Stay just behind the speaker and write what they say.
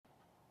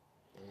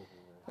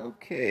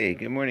Okay,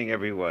 good morning,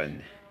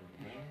 everyone.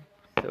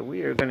 So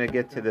we are going to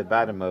get to the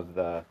bottom of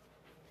the.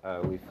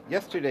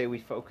 Yesterday we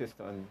focused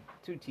on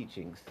two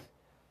teachings.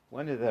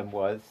 One of them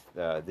was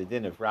the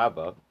din of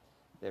Rabbah.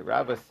 That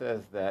Rabbah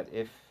says that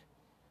if,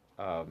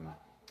 let's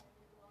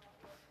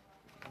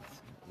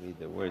read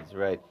the words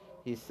right.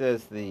 He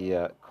says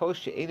the kol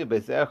she'enu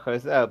bezer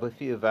chazal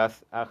b'fi avas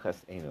achas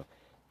enu.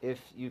 If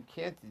you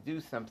can't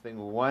do something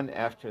one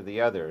after the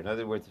other, in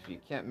other words, if you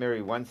can't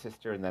marry one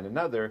sister and then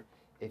another,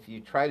 if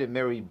you try to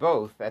marry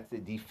both, that's a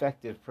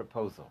defective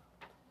proposal.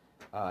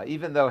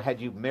 Even though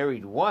had you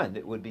married one,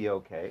 it would be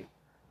okay.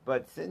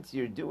 But since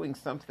you're doing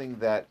something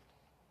that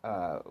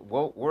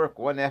won't work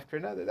one after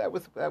another, that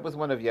was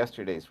one of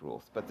yesterday's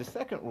rules. But the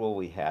second rule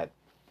we had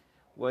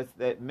was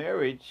that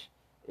marriage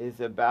is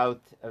about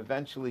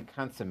eventually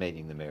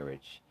consummating the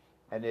marriage.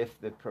 And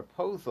if the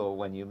proposal,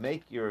 when you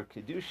make your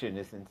Kiddushin,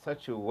 is in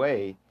such a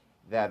way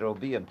that it'll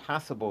be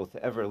impossible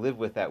to ever live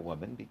with that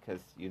woman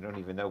because you don't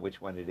even know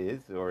which one it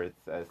is, or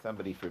it's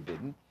somebody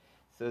forbidden,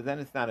 so then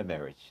it's not a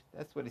marriage.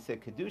 That's what he said.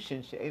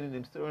 Kiddushin she'ein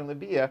nimsurin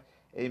lebia,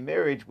 a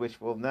marriage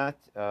which will not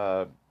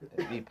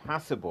be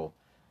possible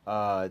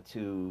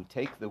to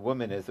take the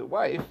woman as a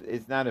wife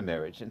is not a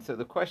marriage. And so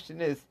the question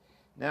is,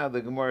 now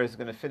the Gemara is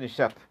going to finish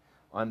up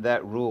on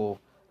that rule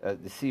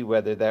to see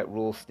whether that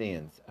rule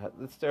stands.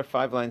 Let's start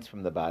 5 lines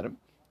from the bottom.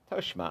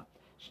 Toshma.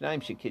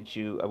 Shnaim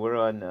shekitchu, we're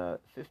on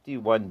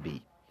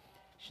 51b.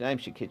 Shnaim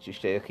shekitchu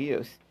shtei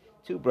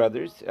two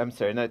brothers,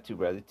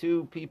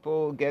 two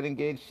people get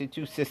engaged to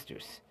two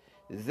sisters.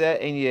 And they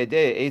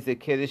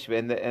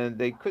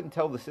couldn't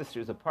tell the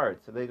sisters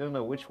apart, so they don't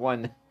know which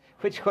one's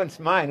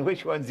mine,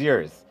 which one's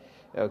yours.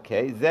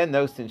 Okay,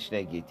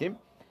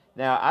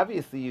 now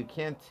obviously you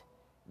can't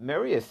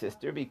marry a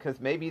sister because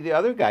maybe the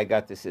other guy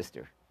got the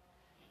sister.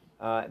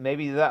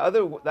 Maybe the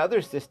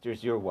other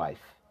sister's your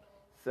wife.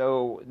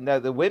 So now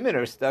the women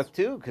are stuck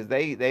too because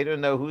they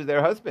don't know who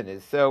their husband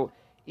is. So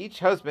each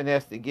husband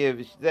has to give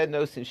zen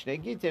nosin shnei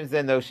gittim,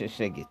 zen nosin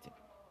shnei gittim.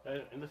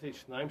 And let's say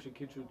shnaim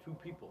shekitchu, two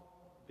people.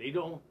 They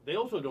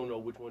also don't know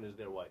which one is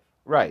their wife.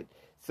 Right.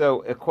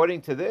 So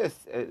according to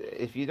this,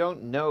 if you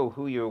don't know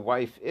who your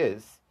wife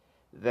is,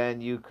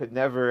 then you could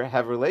never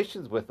have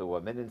relations with a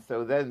woman, and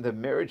so then the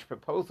marriage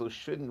proposal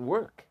shouldn't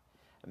work.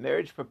 A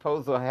marriage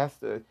proposal has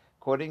to,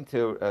 according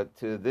to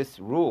this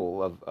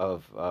rule of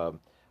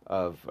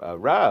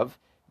Rav,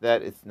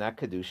 that it's not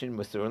Kiddushin,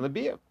 Musur, and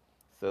Labiyah.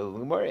 So the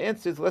Gemara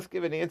answers, let's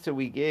give an answer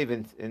we gave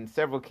in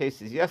several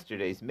cases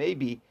yesterday's.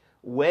 Maybe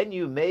when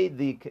you made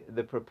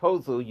the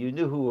proposal, you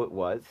knew who it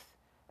was,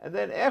 and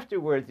then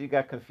afterwards you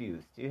got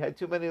confused. You had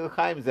too many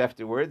l'chaims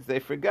afterwards, they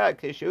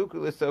forgot.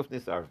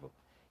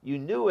 You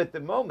knew at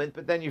the moment,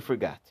 but then you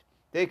forgot.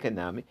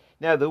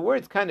 Now the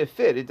words kind of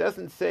fit. It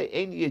doesn't say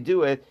 "ein you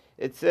do it."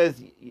 It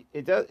says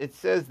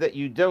that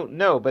you don't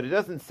know, but it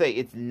doesn't say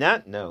it's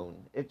not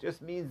known. It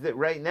just means that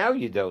right now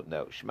you don't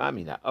know. Shema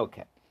mina.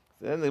 Okay.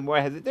 So then the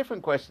Gemara has a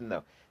different question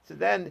though. So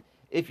then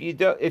if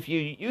you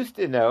used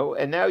to know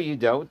and now you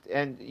don't,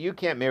 and you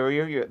can't marry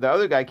her, the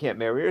other guy can't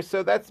marry her,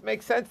 so that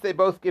makes sense. They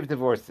both give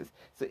divorces.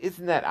 So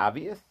isn't that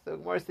obvious? So the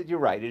Gemara said, you're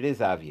right. It is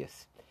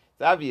obvious.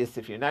 It's obvious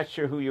if you're not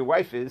sure who your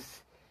wife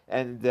is,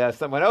 and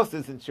someone else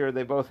isn't sure,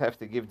 they both have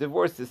to give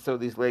divorces so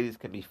these ladies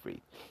can be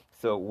free.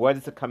 So what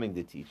is it coming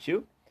to teach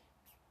you?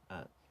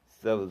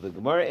 So the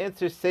Gemara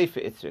answers Sefer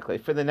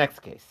Itzrich for the next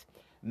case.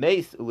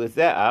 Meis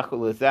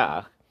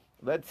ulezeach.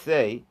 Let's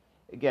say,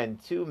 again,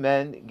 two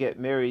men get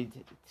married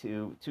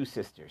to two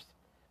sisters,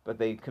 but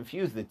they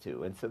confuse the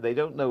two, and so they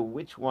don't know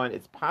which one.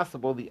 It's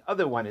possible the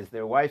other one is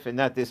their wife and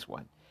not this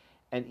one.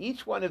 And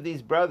each one of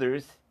these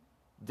brothers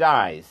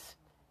dies,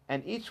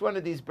 and each one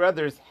of these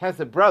brothers has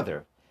a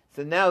brother.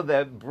 So now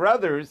the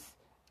brothers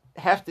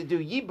have to do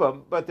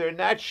yibum, but they're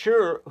not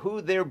sure who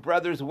their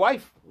brother's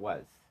wife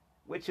was,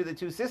 which of the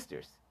two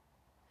sisters.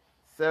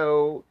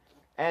 So,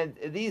 and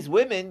these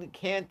women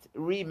can't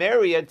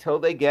remarry until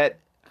they get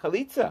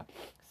chalitza.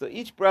 So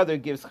each brother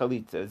gives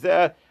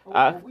chalitza.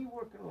 Are we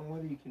working on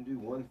whether you can do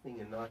one thing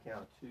and knock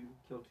out two,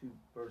 kill two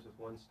birds with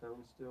one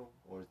stone still?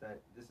 Or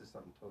this is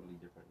something totally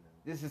different now?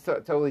 This is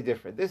totally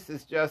different. This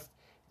is just,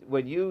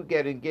 when you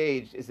get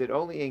engaged, is it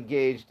only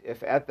engaged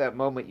if at that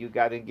moment you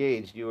got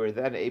engaged, you were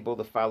then able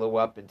to follow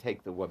up and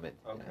take the woman?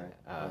 Okay.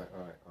 All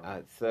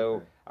right. So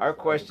okay. Our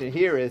question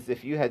here is,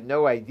 if you had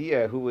no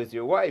idea who was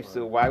your wife,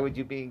 so why would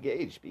you be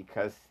engaged?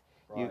 Because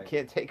you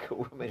can't take a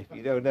woman if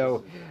you don't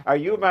know. Are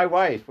you my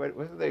wife?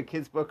 Wasn't there a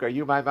kid's book? Are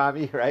you my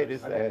mommy? Right? I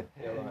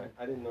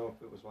didn't know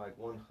if it was like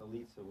one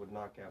chalitza would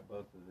knock out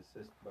both of the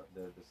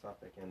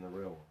safek and the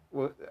real one.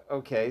 Well,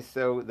 okay.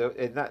 So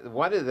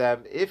one of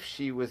them, if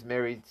she was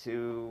married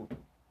to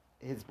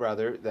his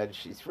brother, then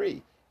she's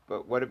free.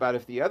 But what about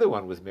if the other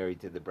one was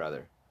married to the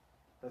brother?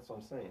 That's what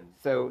I'm saying.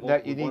 So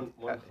you need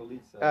one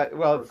chalitza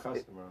per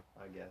customer,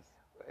 I guess.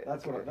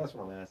 That's what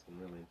I'm asking,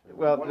 really.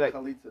 Well, one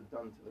chalitza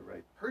done to the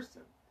right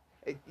person.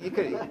 You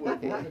could,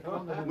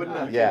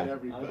 Wouldn't yeah.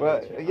 everybody.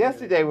 Well,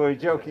 yesterday we were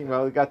joking.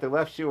 Well, we got the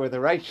left shoe or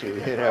the right shoe,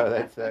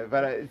 That's.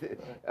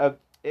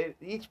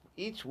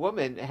 each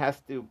woman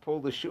has to pull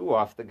the shoe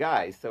off the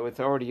guy, so it's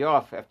already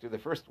off after the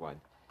first one.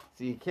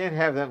 So you can't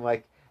have them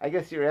like. I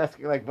guess you're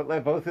asking like, but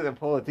let both of them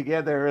pull it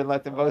together and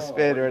let them both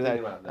spin, or that.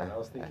 About that. I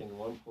was thinking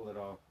one pull it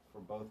off for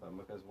both of them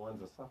because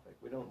one's a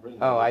suffix. We don't really. Oh,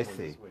 know I which one's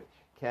see. a switch.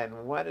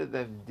 Can one of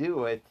them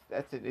do it?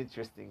 That's an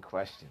interesting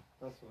question.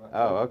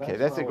 Okay,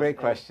 that's a great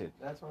question.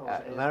 That's what I was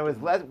asking. In other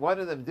words, let one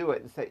of them do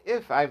it and say,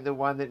 if I'm the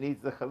one that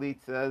needs the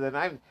chalitza, then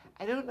I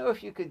don't know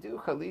if you could do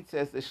chalitza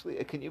as the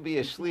shliach. Can you be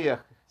a shliach?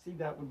 See,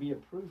 that would be a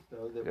proof,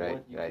 though, that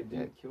Right, you right, could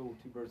right. kill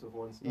two birds with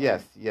one stone.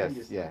 Yes, Yeah.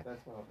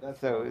 That's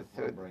So- what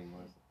so- my brain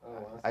was.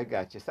 Oh, I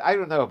got you. So I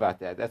don't know about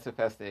that. That's a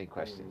fascinating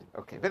question.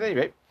 Okay, but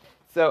anyway,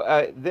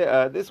 so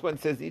this one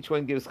says each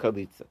one gives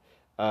chalitza.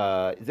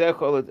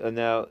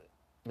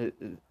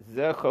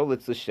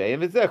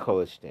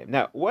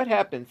 Now, what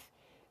happens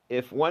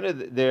if one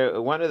of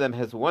them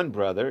has one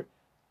brother,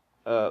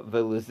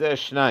 veluzeh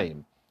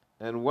shnayim,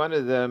 and one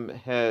of them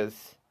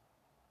has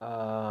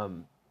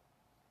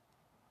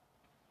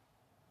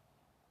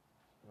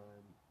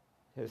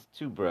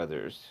two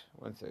brothers?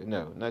 One second.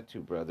 No, not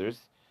two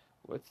brothers.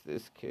 What's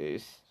this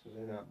case? So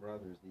they're not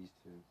brothers, these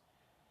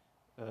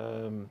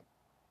two.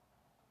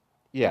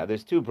 Yeah,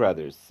 there's two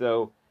brothers.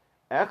 So,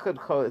 echad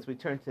chol. As we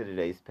turn to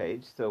today's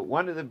page, so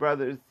one of the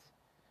brothers,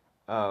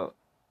 not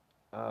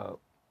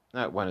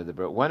one of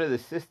the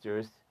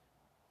sisters,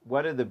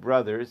 one of the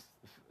brothers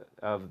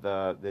of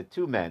the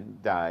two men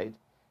died,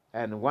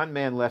 and one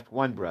man left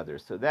one brother.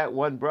 So that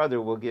one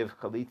brother will give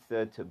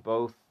chalitza to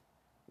both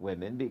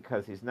women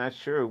because he's not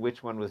sure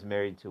which one was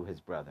married to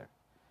his brother.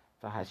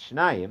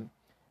 V'hashnayim.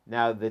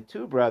 Now the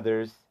two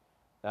brothers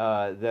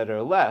that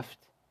are left,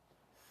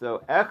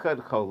 so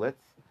echad choletz,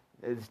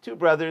 it's two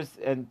brothers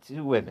and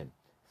two women.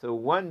 So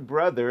one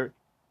brother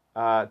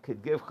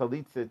could give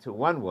chalitza to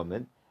one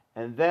woman,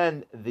 and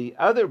then the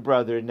other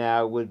brother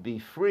now would be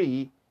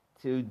free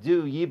to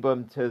do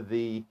yibum to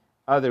the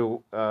other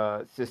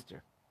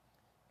sister,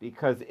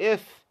 because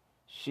if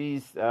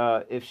she's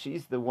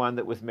the one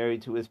that was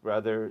married to his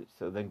brother,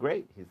 so then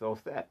great, he's all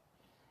set.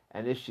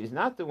 And if she's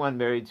not the one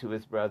married to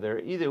his brother,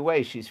 either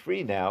way, she's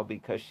free now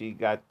because she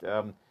got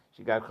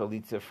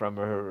chalitza from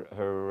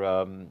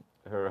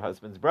her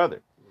husband's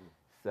brother.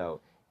 So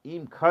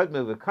im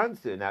kadmu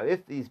v'kansu. Now,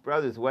 if these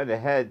brothers went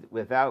ahead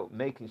without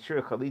making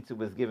sure chalitza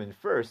was given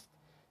first,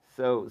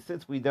 so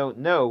since we don't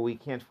know, we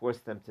can't force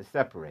them to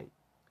separate.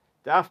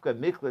 Dafka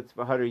miklitz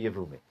v'hadar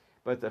yavume.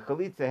 But the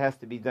chalitza has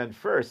to be done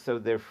first, so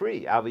they're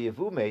free. Avi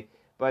yavume.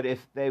 But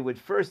if they would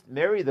first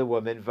marry the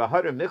woman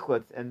v'hadar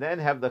miklitz and then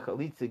have the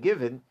chalitza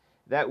given,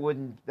 that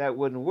wouldn't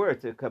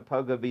work to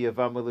kapaga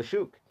b'yavam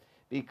l'shuk,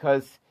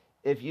 because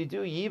if you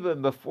do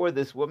yibum before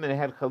this woman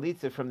had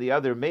chalitza from the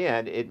other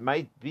man, it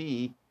might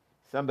be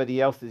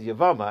somebody else's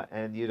yavama,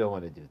 and you don't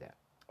want to do that.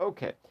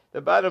 Okay, the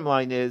bottom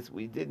line is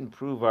we didn't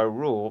prove our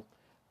rule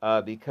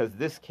because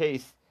this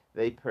case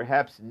they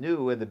perhaps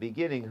knew in the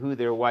beginning who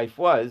their wife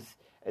was,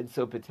 and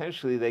so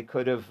potentially they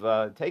could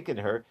have taken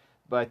her,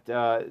 but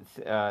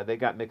they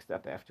got mixed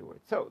up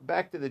afterwards. So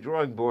back to the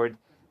drawing board.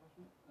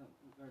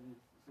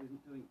 So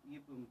he's doing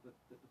yibum, but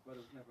the brother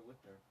was never with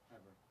her,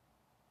 ever.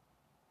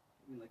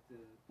 I mean, like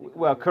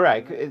Well,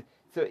 correct.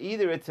 So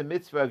either it's a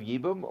mitzvah of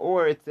yibum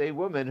or it's a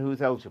woman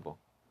who's eligible.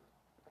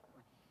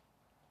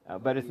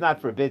 But it's not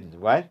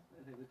forbidden. What?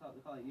 We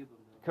call it yibum.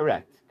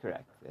 Correct.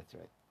 That's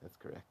right. That's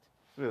correct.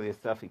 It's really a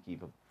suffix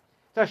yibum.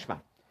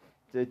 Tashma.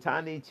 The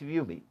Tani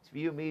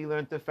Tviyumi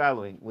learned the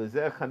following.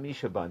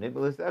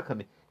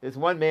 There's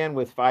one man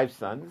with 5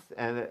 sons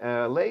and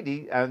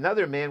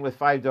another man with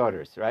 5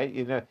 daughters, right?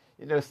 You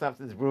know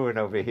something's brewing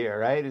over here,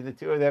 right? And the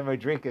two of them are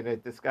drinking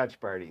at the Scotch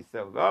party.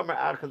 So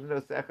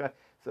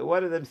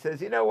one of them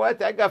says, you know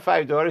what? I got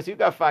 5 daughters, you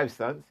got 5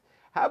 sons.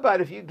 How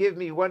about if you give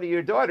me one of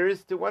your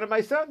daughters to one of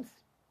my sons?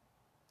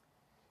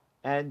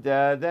 And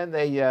then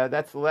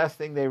that's the last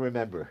thing they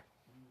remember.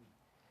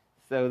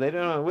 So they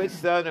don't know which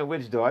son or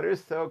which daughter.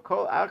 So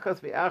kol achas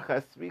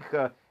v'achas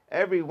tzricha,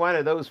 every one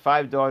of those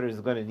 5 daughters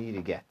is going to need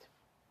a get.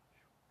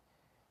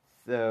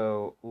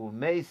 So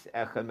umeis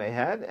echad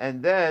mehan,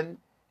 and then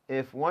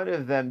if one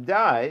of them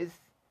dies,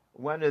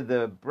 one of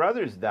the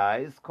brothers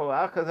dies, kol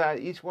achas,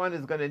 each one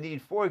is going to need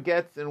 4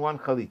 gets and 1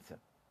 chalitza.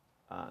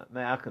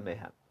 Me'achad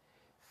mehan.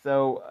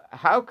 So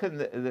how can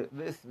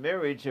this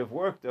marriage have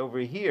worked over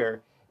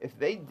here if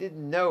they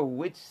didn't know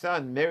which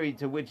son married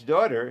to which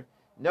daughter?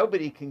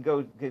 Nobody can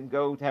go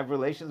to have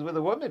relations with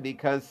a woman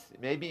because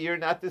maybe you're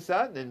not the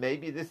son and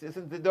maybe this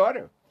isn't the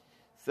daughter.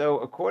 So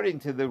according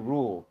to the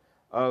rule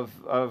of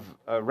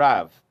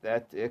Rav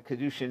that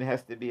Kiddushin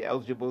has to be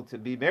eligible to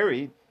be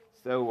married,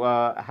 so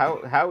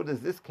how does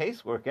this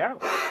case work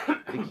out? How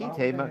would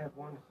they have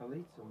one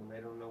chalitza when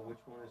they don't know which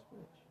one is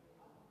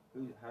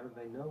which? How do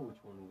they know which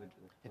one would be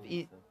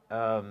the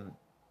chalitza?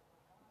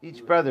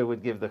 Each brother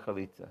would give the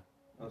chalitza.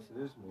 Oh, so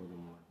there's more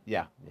than one.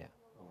 Yeah.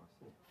 Oh,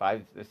 I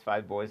see. There's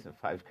 5 boys and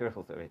 5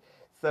 girls already.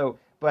 So,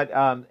 but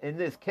in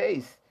this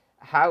case,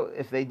 how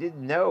if they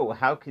didn't know,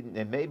 how can,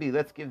 and maybe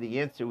let's give the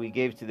answer we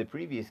gave to the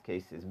previous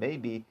cases.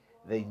 Maybe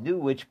they knew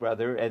which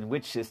brother and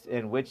which sister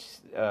and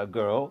which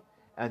girl,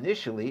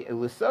 initially,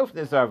 Lusof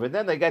Nizarva,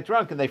 then they got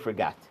drunk and they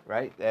forgot,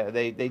 right?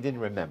 They didn't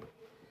remember.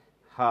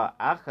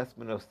 Ha'achas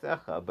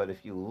menosecha, but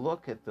if you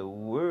look at the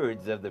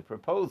words of the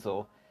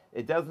proposal,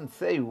 it doesn't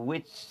say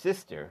which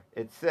sister.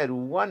 It said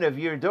one of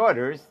your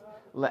daughters,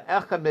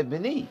 le'echa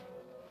mebini.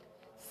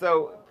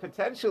 So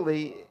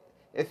potentially,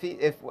 if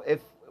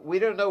we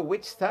don't know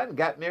which son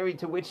got married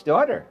to which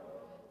daughter,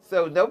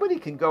 so nobody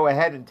can go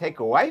ahead and take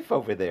a wife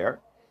over there.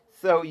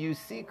 So you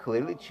see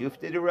clearly,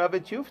 chufta to Rava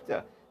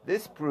chufta.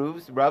 This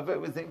proves Rava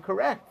was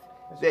incorrect.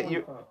 That's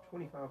That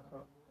 25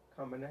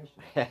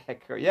 combination.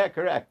 Yeah,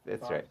 correct.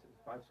 That's right.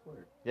 5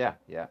 squared.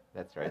 Yeah,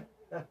 that's right.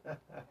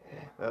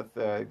 That's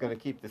going to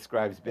keep the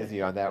scribes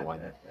busy on that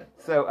one.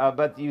 So,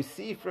 but you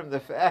see from the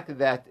fact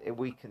that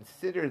we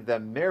consider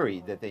them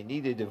married, that they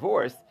need a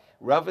divorce,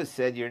 Rava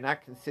said you're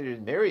not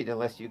considered married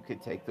unless you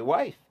could take the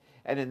wife.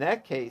 And in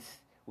that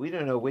case, we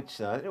don't know which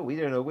son, and we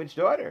don't know which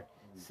daughter.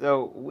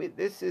 So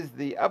this is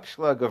the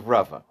upshlag of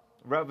Rava.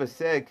 Rava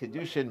said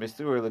Kiddushin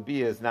Mesur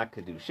Labia is not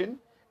Kiddushin,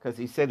 because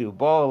he said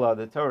Ubal,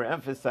 the Torah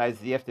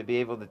emphasized you have to be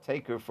able to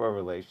take her for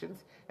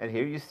relations, and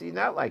here you see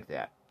not like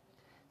that.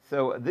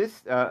 So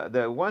this,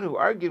 the one who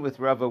argued with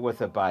Rava was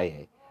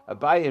Abaye.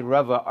 Abaye and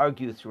Rava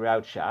argued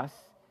throughout Shas,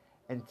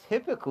 and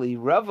typically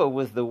Rava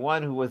was the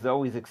one who was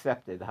always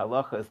accepted.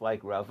 Halacha is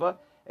like Rava,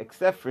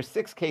 except for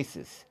 6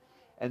 cases.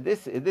 And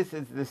this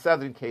is the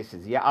southern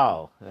cases.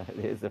 Ya'al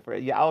is the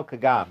Ya'al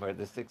Kagam are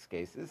the 6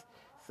 cases.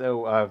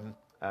 So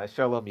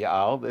Shalom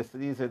Ya'al.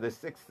 These are the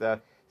 6.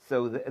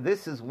 So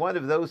this is one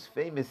of those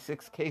famous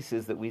 6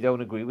 cases that we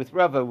don't agree with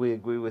Rava. We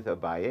agree with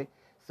Abaye.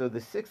 So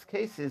the 6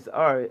 cases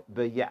are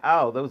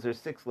Ya'al. Those are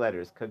 6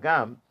 letters.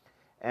 Kagam,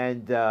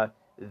 and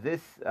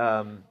this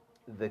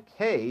the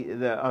K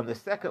on the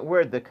second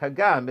word, the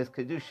Kagam is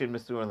Kiddushin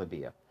Mesur and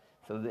Labia.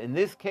 So in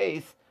this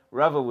case,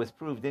 Rava was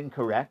proved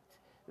incorrect.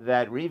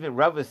 That even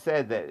Rava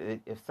said that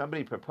if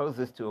somebody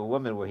proposes to a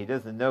woman where he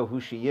doesn't know who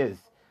she is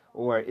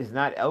or is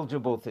not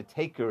eligible to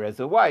take her as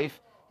a wife,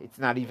 it's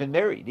not even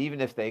married.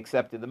 Even if they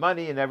accepted the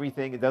money and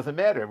everything, it doesn't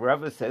matter.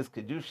 Rava says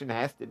Kiddushin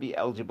has to be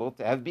eligible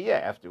to have bia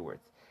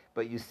afterwards.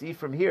 But you see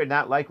from here,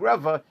 not like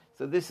Rava,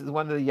 so this is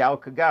one of the Yal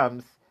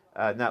Kagams,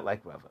 not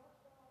like Rava.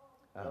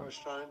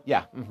 Einstein?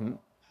 Yeah. Mm-hmm.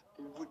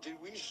 Did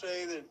we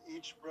say that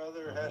each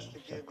brother has to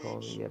give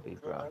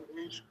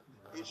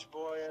each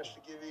boy has to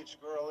give each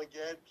girl a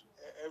get?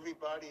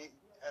 Everybody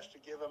has to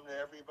give them to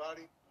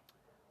everybody?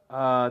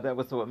 That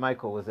was what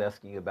Michael was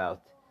asking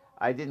about.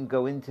 I didn't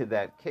go into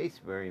that case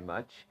very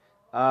much.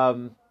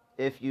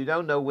 If you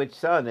don't know which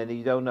son and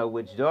you don't know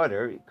which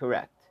daughter,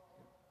 correct.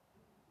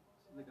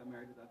 So they got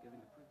married without giving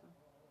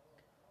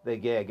the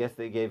pruta? I guess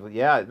they gave.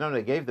 Yeah, no,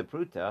 they gave the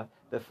pruta.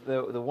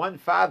 The one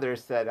father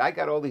said, "I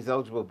got all these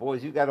eligible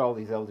boys. You got all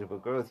these eligible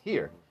girls.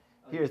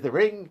 Here's the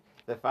ring."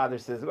 The father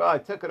says, "Well, I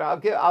took it.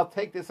 I'll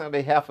take this on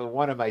behalf of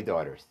one of my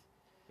daughters."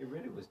 It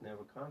really was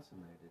never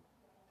consummated.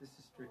 This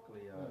is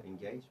strictly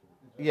engagement.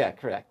 Yeah,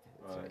 correct.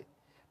 That's right.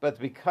 But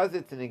because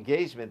it's an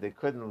engagement that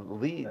couldn't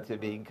lead to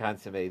being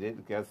consummated,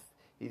 because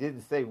he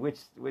didn't say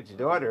which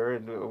daughter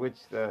and which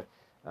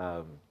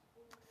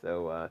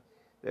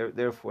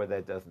therefore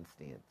that doesn't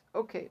stand.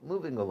 Okay,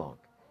 moving along.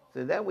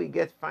 So then we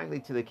get finally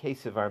to the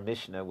case of our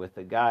Mishnah with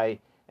the guy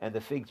and the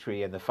fig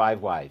tree and the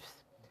 5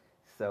 wives.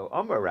 So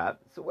Omarab.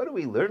 So what do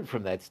we learn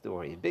from that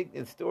story?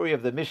 The story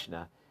of the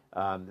Mishnah.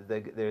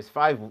 There's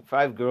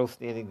five girls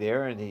standing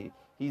there, and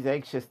he's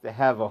anxious to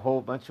have a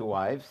whole bunch of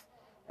wives,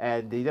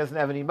 and he doesn't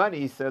have any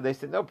money. So they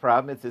said, no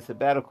problem. It's a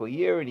sabbatical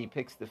year, and he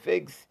picks the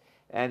figs.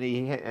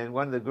 And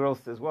one of the girls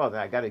says, well,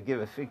 I got to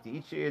give a fig to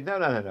each of you.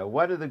 No.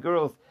 One of the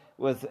girls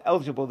was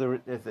eligible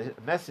as a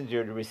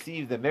messenger to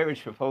receive the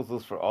marriage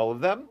proposals for all of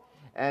them.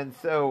 And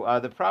so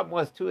the problem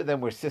was 2 of them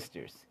were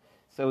sisters.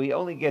 So he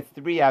only gets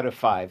 3 out of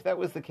 5. That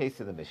was the case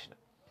of the Mishnah.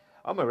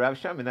 Amar Rav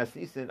Shama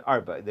Nasisin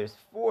Arba. There's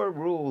 4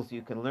 rules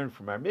you can learn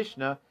from our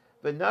Mishnah,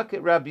 but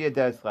Nakat Rabbi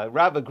Yadazla.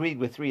 Rav agreed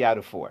with 3 out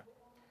of 4.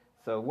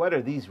 So what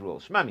are these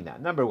rules? Shmamina.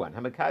 Number 1,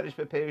 Hamakadosh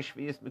B'Peirush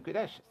Shvius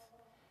Mekudeshes.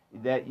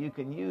 That you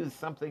can use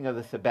something of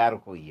the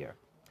sabbatical year.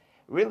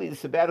 Really, the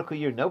sabbatical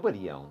year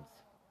nobody owns.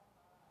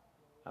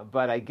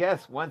 But I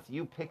guess once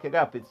you pick it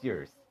up, it's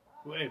yours.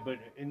 Wait, but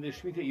in the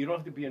Shemitah, you don't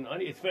have to be an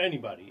ani. It's for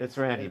anybody. It's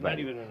for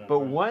anybody. Not even an but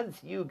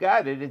once you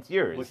got it, it's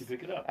yours. Once you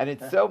pick it up. And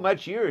it's so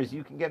much yours,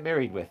 you can get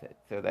married with it.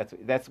 So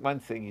that's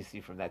one thing you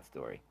see from that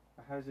story.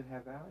 How does it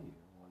have value,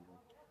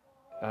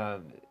 I'm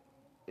wondering?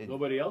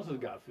 Nobody else has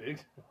got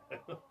figs.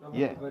 No,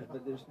 Yeah.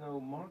 But there's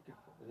no market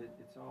for it.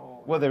 It's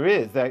all... Well, there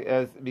is,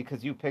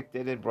 because you picked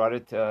it and brought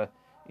it to,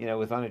 it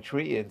was on a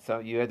tree, and so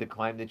you had to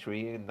climb the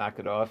tree and knock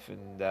it off.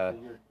 And so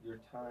your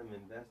time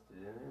invested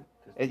in it?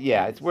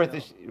 It's worth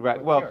it.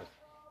 Right. Well,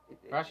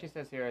 Rashi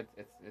says here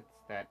it's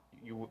that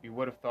you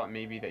would have thought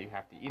maybe that you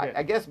have to eat it.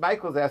 I guess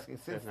Michael's asking,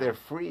 since they're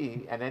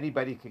free and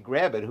anybody can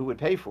grab it, who would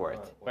pay for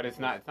it? But it's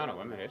not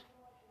unlimited.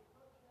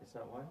 It's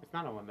not what? It's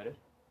not unlimited.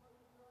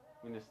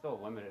 I mean, there's still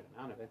a limited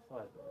amount of it. It still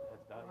has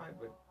value. Right,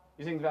 but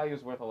You think the value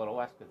is worth a little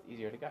less because it's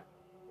easier to get?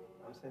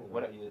 I'm saying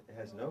What- it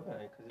has no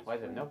value because Why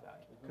is it no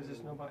value? Because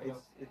it's no value.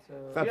 It's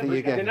Something but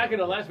you get. they're not going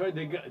to last very.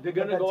 They're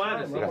going to go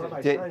out. What am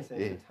I Did- trying to say?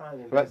 It's the time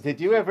Well, invested did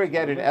you to- ever to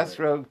get an deliver it.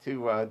 esrog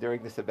to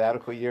during the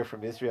sabbatical year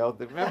from Israel?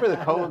 Remember the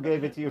Kohen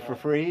gave it to you for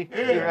free?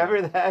 Do you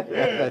remember that?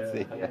 That's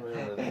the. I don't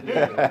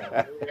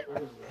remember.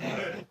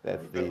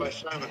 That's But my the.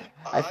 son,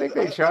 I think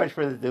they charge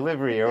for the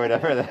delivery or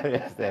whatever that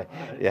is.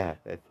 Yeah,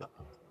 that's.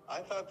 I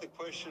thought the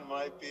question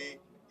might be,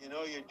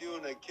 you're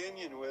doing a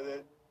Kenyan with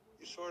it.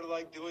 You're sort of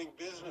like doing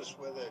business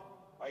with it.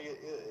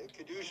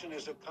 Kiddushin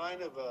is a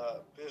kind of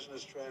a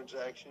business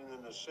transaction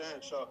in a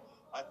sense. So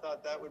I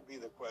thought that would be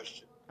the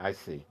question. I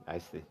see.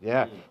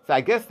 Yeah. So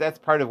I guess that's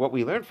part of what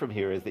we learned from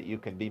here is that you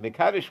can be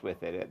Mekadosh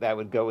with it. That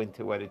would go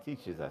into what it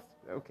teaches us.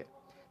 Okay.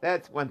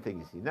 That's one thing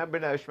you see. Number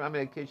now,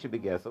 Shmamina Kidsha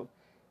Begezel,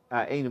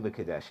 Einu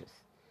Mekadeshes.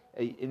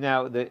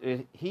 Now,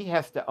 he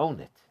has to own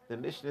it. The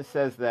Mishnah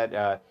says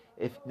that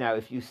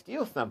if you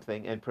steal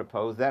something and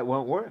propose, that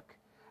won't work.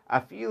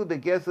 Afil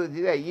Begezel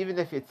today, even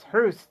if it's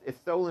hers, it's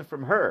stolen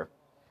from her.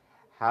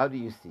 How do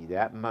you see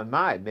that?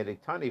 Mamai,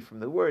 Mediktani, from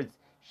the words,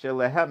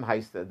 Shelehem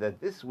Haisa, that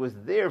this was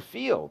their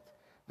field.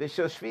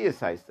 Vishel Shvias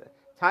Haisa.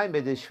 Time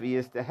it is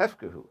Shvias to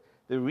Hefkahu.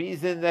 The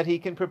reason that he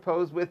can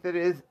propose with it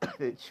is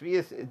that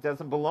Shvias, it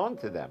doesn't belong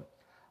to them.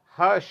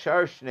 Ha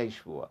Shar Shnei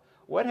Shvua.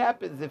 What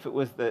happens if it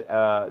was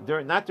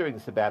not during the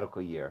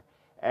sabbatical year,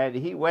 and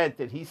he went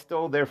and he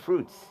stole their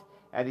fruits,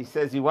 and he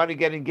says, you want to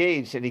get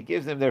engaged, and he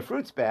gives them their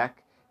fruits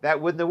back? That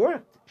wouldn't have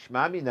worked.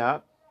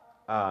 Shmamina.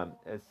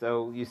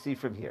 So you see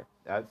from here.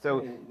 They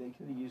could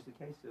have used the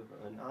case of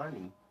an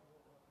ani,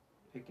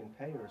 pick and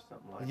pay or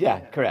something like that. Yeah,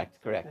 correct.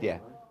 Thing, Yeah,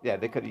 right? yeah,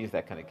 they could have used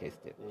that kind of case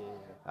too.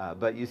 Yeah.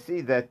 But you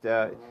see that.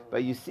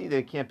 But you see that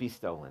it can't be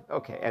stolen.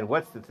 Okay, and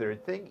what's the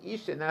third thing?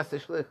 Isha nasa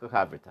shlichu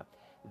havrita.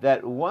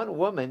 That one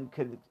woman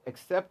could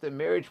accept a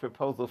marriage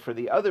proposal for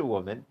the other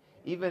woman,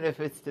 even if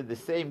it's to the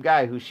same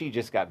guy who she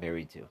just got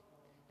married to.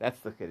 That's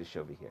the Kiddush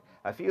over here.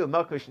 I feel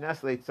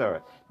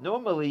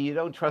normally you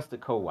don't trust a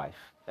co-wife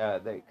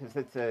because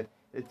it's a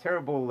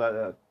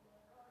terrible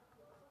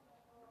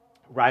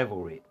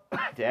rivalry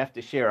to have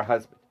to share a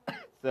husband.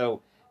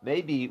 So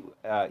maybe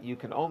you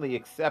can only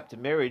accept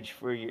marriage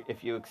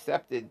if you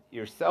accepted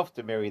yourself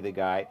to marry the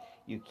guy.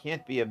 You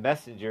can't be a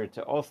messenger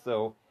to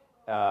also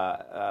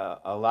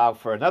allow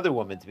for another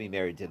woman to be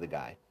married to the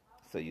guy.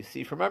 So you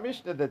see from our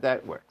Mishnah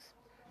that works.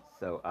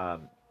 So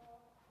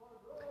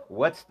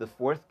what's the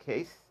fourth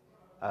case?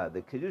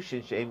 The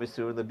Kiddushin She'ein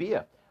Mesur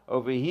Labia.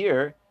 Over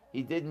here,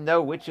 he didn't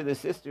know which of the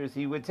sisters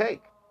he would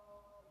take.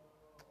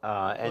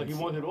 And he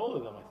wanted all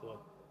of them, I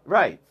thought.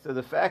 Right. So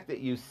the fact that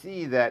you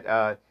see that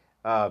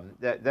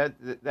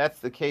that's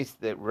the case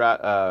that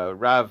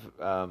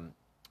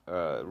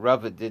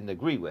Rava didn't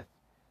agree with.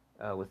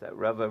 Was that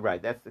Rava?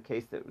 Right. That's the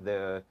case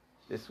that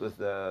this was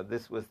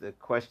the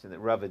question that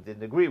Rava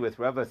didn't agree with.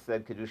 Rava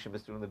said Kiddushin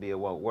Mesur Labia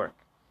won't work,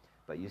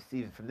 but you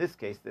see from this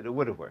case that it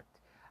would have worked.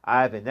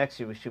 I have an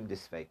extra mishum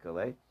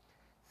disfekale.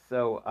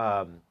 So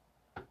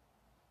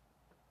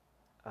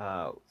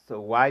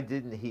why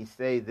didn't he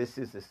say this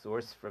is a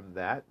source from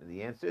that? And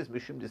the answer is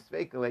mishum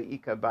disfekale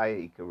ika baya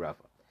ika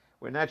Rava.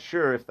 We're not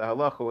sure if the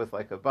halacha was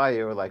like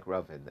Abaya or like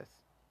Rava in this.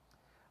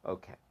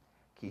 Okay.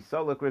 Ki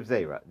solok Rav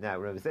Zera. Now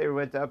Rav Zera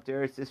went up to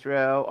Eretz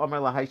Israel. Omar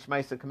lahai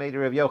shmaisa kamei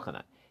Rav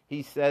Yochanan.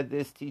 He said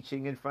this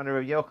teaching in front of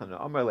Rav Yochanan.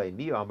 Omar le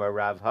mi Omar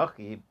Rav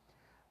Hachi.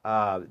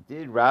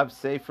 Did Rav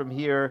say from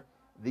here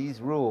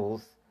these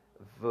rules?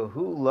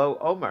 V'hu lo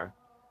Omar.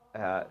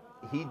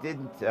 He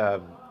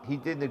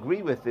didn't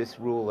agree with this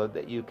rule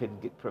that you can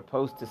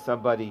propose to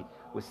somebody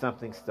with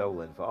something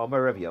stolen. For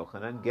Omar Rav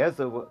Yochanan,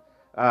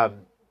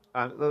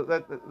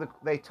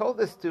 they told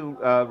this to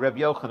Rav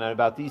Yochanan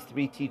about these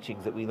three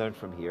teachings that we learned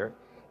from here,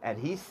 and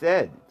he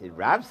said, "Did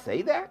Rav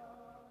say that?"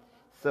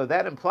 So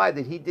that implied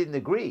that he didn't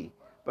agree.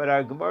 But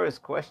our Gemara's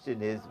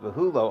question is,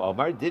 "V'hu lo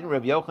Omar." Didn't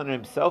Rav Yochanan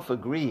himself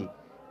agree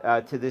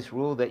to this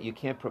rule that you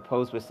can't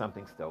propose with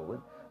something stolen?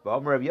 But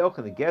Omar Rav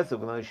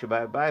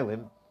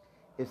Yochanan,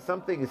 if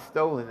something is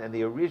stolen and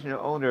the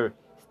original owner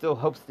still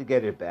hopes to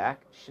get it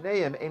back,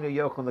 Shneim Einu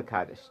Yochel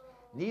L'Kadosh.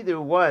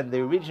 Neither one, the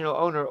original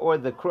owner or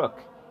the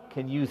crook,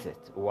 can use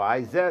it. Why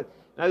is that?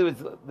 In other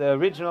words, the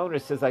original owner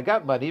says, I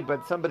got money,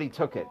 but somebody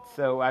took it.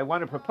 So I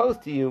want to propose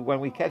to you, when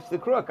we catch the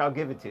crook, I'll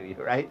give it to you,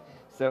 right?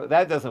 So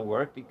that doesn't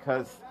work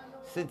because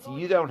since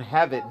you don't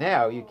have it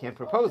now, you can't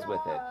propose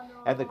with it.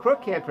 And the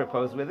crook can't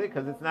propose with it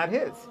because it's not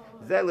his.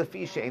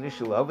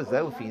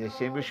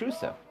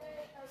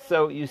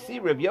 So you see,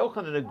 Rabbi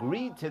Yochanan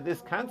agreed to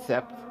this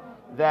concept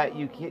that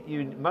you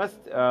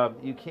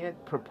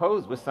can't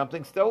propose with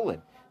something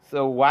stolen.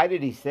 So why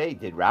did he say?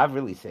 Did Rav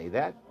really say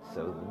that?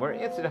 So the more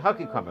answer to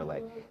Haki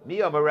Kamerle.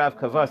 Mi Amar Rav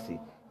Kavasi.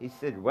 He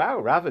said, "Wow,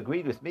 Rav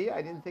agreed with me.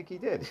 I didn't think he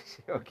did."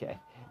 Okay,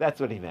 that's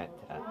what he meant.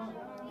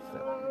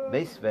 So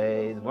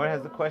Meisvei, the more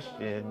has the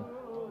question.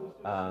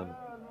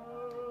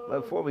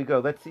 Before we go,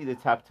 let's see the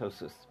top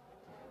Tosus.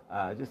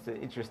 Just an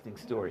interesting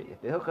story.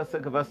 If the Hilchas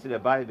Kavasi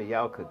Abai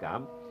B'Yal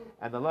Kagam,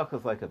 and the Lach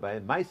is like Abai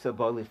Maisa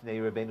Bo Lifnei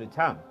Rabbeinu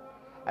Tam.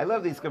 I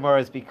love these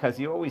Gemaras because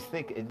you always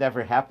think it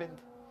never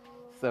happened.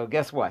 So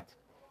guess what?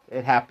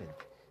 It happened.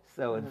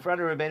 So in front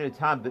of Rabbeinu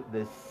Tam,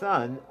 the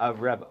son of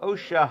Reb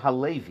Osha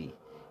Halevi,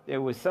 there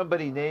was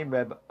somebody named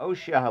Reb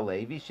Osha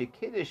Halevi,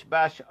 Shekiddush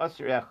Bash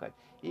Asher Echad.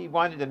 He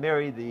wanted to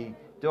marry the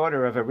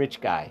daughter of a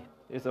rich guy.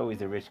 There's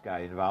always a rich guy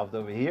involved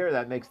over here.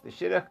 That makes the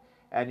shidduch.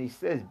 And he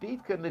says,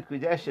 Bitka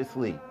Mikudeshes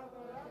Li.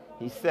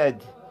 He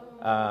said,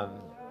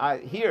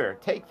 here,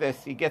 take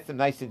this. He gets him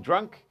nice and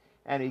drunk,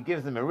 and he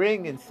gives him a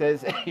ring and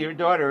says, your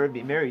daughter will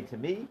be married to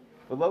me.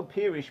 Below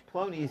Pirish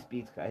Plonius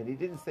Bitka. And he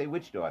didn't say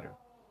which daughter.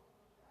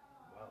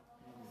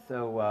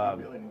 So,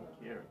 He really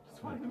didn't care. He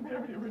just wanted to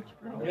marry a rich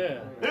girl.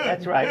 Yeah.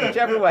 that's right.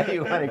 Whichever one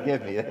you want to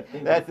give me.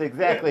 That's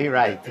exactly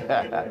right.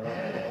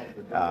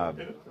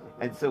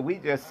 And so we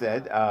just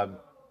said, of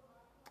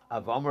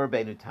Omer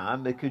Rabbeinu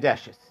Tam, the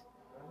Kudeshes.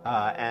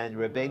 And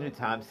Rabbeinu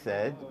Tam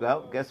said,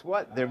 well, guess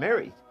what? They're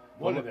married.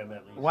 One of them,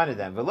 at least. One of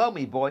them.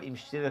 Velomi boy im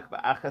shtirach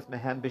ba'achas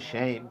mehem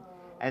b'shem.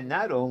 And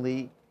not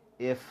only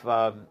if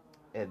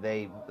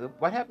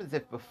what happens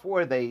if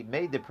before they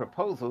made the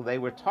proposal, they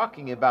were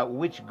talking about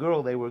which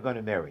girl they were going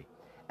to marry.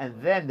 And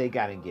then they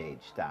got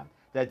engaged, Tom.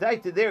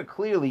 There,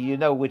 clearly you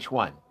know which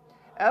one.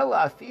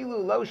 Ela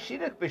afilu lo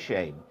shirach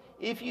b'shem.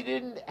 If you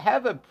didn't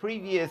have a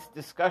previous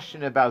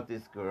discussion about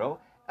this girl,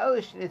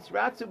 elish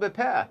nitzratzu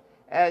b'peh,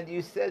 and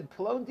you said,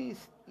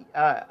 Plondis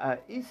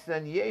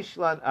isan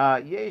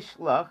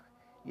yeshlanu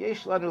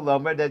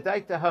lomer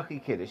dadaita hachi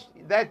kiddush.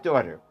 That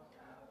daughter.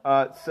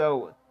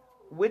 So,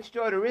 which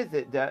daughter is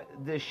it? The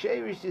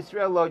Sheirish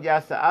Yisrael lo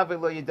yasa ave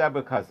lo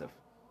yidaber kazav.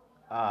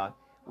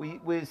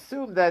 We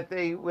assume that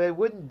they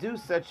wouldn't do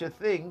such a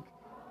thing.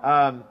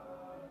 Our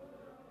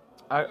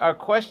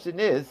question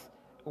is,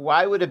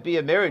 why would it be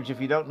a marriage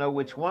if you don't know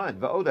which one?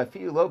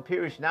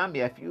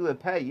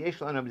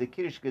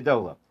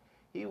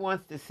 He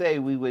wants to say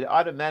we would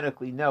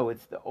automatically know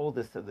it's the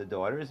oldest of the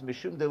daughters,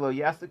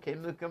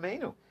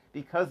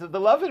 because of the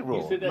loving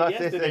rule. You said that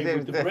yesterday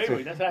with the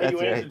bravery. That's how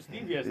you answered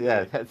Steve yesterday.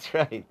 Yeah, that's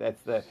right.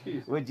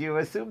 Would you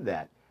assume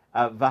that?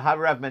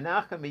 V'harav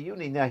Menachem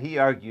Miyuni, now he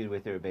argued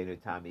with Rabbeinu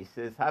Tam. He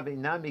says,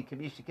 nami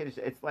kamisha kiddush.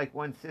 It's like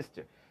one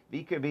sister.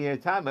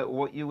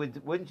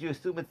 Wouldn't you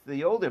assume it's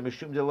the older?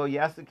 Mishum de lo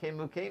yasa.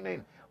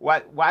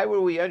 Why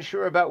were we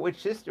unsure about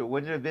which sister?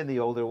 Wouldn't it have been the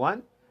older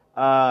one?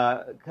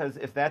 Because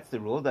if that's the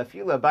rule,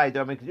 he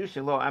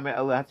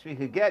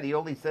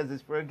only says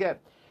this for a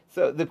get.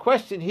 So the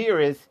question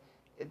here is,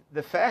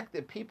 the fact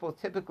that people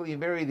typically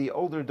marry the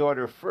older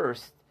daughter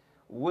first,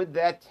 would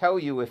that tell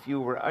you if you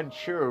were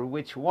unsure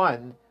which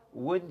one,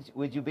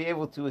 would you be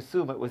able to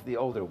assume it was the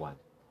older one?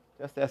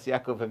 Just ask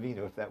Yaakov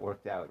Avinu if that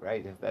worked out,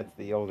 right? If that's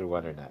the older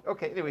one or not.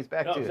 Okay, anyways,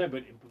 back to it.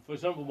 But for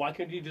some, why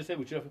can't you just say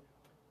whichever?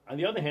 On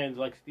the other hand,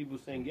 like Steve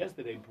was saying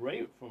yesterday,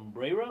 from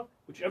Brera,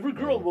 whichever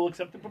girl will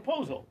accept the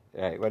proposal.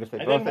 Right. What if they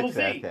and both then we'll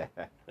accept?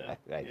 See.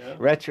 Right. Yeah.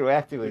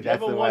 Retroactively, Whichever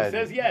that's the one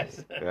says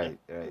yes. Right.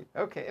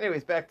 Okay.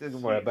 Anyways, back to the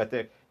Gemara. But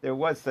there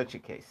was such a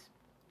case.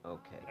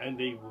 Okay. And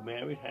they were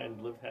married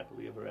and lived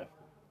happily ever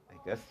after. I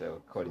guess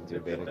so, according to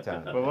Rabbeinu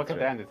Tam. But look at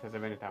the end. It says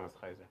Rabbeinu Tam was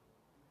chayzer.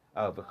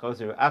 Oh, but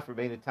Choser, after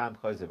Rabbeinu Tam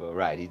Choser,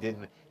 right? He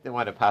didn't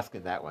want to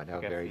paskin that one. Oh,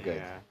 very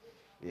good.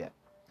 Yeah.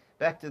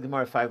 Back to the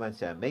Gemara 5 lines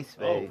down.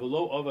 Meisvei.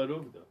 Below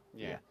Avaruvda.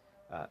 Yeah.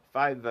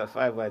 5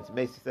 lines.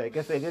 Meisvei. I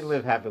guess they did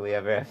live happily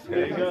ever after.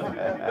 There you go.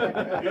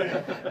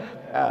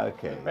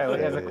 Okay. Right. Well,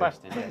 he has a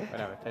question.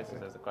 Whatever.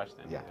 Tyson has a question.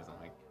 Yeah. He doesn't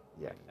like.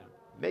 Yeah.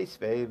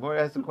 Meisvei. More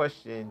has a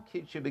question.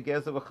 Kidshu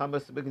begezel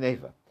v'chamas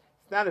b'gneva.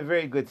 It's not a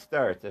very good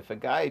start. If a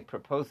guy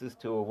proposes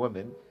to a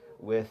woman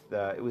with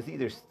it was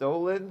either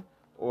stolen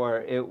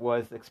or it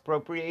was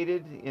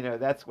expropriated,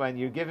 that's when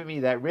you're giving me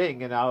that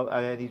ring,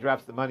 and he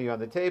drops the money on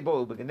the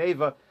table.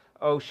 B'gneva.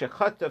 Oh,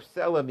 shechatav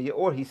selami,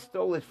 or he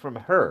stole it from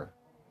her.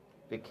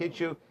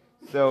 B'kitshu.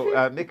 So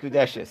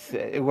mikudeshes.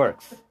 It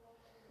works.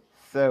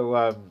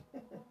 So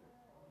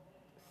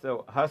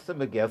Hasa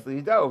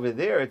Megezli Yida, over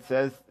there it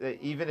says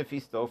even if he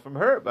stole from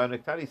her,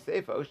 but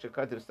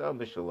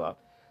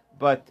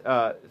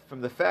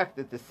from the fact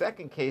that the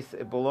second case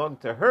it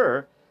belonged to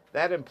her,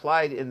 that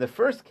implied in the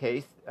first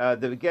case the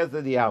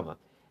Megezli the Alma.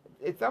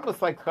 It's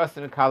almost like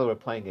Chassan and Kala were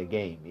playing a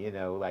game,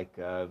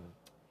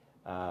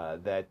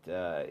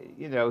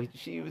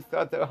 she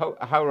thought that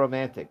how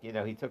romantic,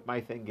 he took my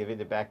thing, giving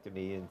it back to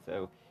me, and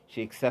so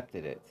she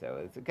accepted it.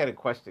 So it's a kind of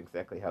question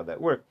exactly how that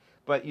worked.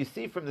 But you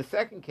see from the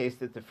second case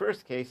that the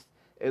first case,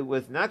 it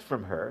was not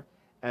from her.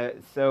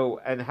 And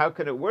how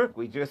could it work?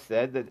 We just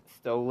said that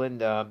stolen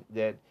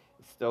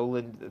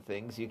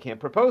things you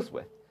can't propose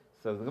with.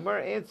 So the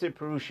Gemara answered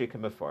Perusha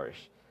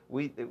Kamafarish.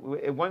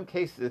 In one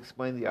case it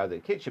explained the other.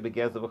 Kate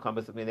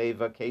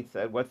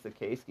said, what's the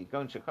case?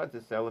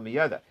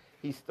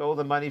 He stole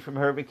the money from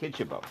her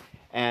Kitchabo.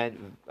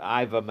 And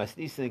Iva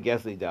Masnisa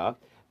Gezlida.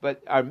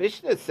 But our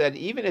Mishnah said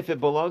even if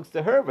it belongs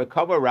to her,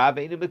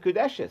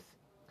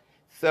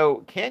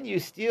 so can you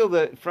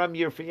steal from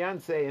your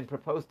fiance and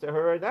propose to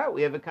her or not?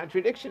 We have a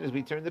contradiction as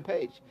we turn the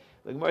page.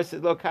 The Gemara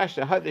says, Lo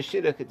kasha had the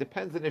shidduch. It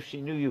depends on if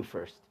she knew you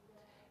first.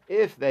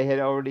 If they had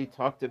already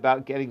talked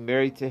about getting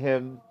married to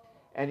him,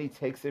 and he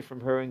takes it from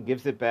her and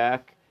gives it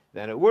back,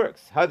 then it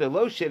works. Had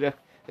lo shidduch.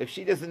 If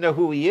she doesn't know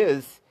who he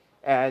is,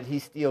 and he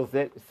steals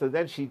it. So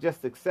then she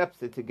just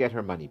accepts it to get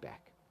her money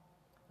back.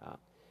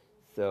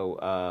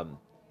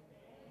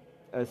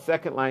 A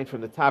second line from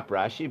the top,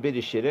 Rashi,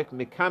 b'deshidduch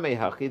mikame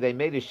hachi, they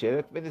made a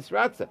shidduch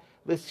b'nisratza.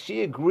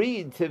 She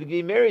agreed to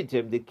be married to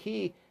him. The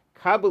key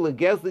kabbalah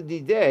gezla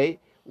didei,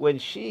 when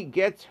she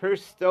gets her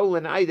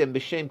stolen item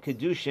b'shem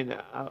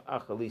Kiddushin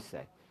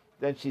achalise,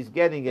 then she's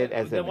getting it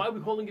as then why are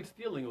we calling it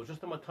stealing? It was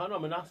just a matana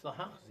manas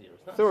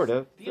lahachzir. Sort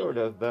of.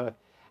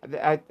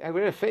 I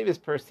read a famous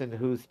person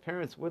whose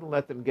parents wouldn't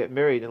let them get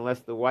married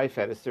unless the wife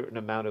had a certain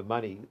amount of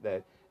money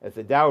that as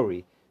a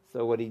dowry.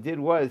 So what he did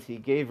was he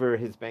gave her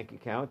his bank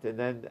account, and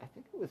then I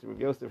think it was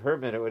Rabbi Yosef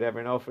Herman or whatever,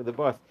 and all for the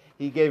boss.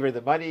 He gave her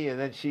the money, and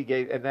then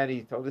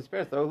he told his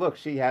parents, "Oh, look,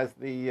 she has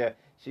the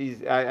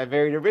I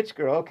married a rich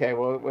girl. Okay,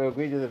 well, we'll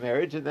agree to the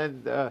marriage." And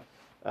then,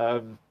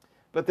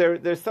 but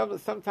there's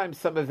sometimes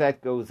some of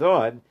that goes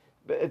on.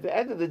 But at the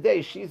end of the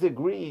day, she's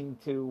agreeing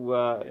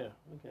to.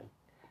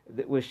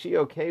 Was she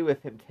okay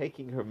with him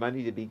taking her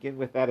money to begin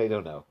with? That I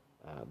don't know,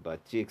 but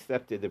she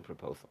accepted the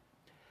proposal.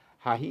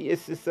 Hahi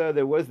Isisa,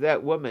 there was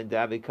that woman,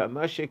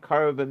 Davikamashe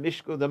Karaba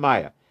Mishko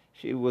Damaya.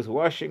 She was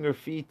washing her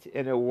feet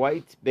in a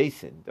white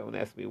basin. Don't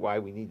ask me why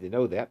we need to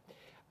know that.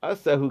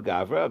 Asahu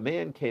Gavra, a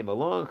man came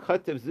along,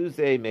 Chatav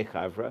Zuze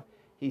Mechavra.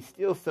 He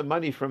steals some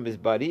money from his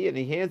buddy and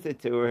he hands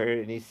it to her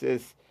and he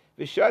says,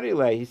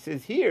 Visharile, he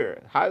says,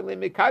 here, Haile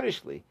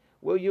Mekadishli,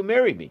 will you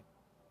marry me?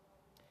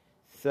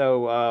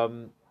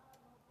 So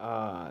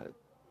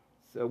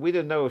we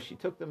don't know if she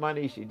took the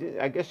money. She did.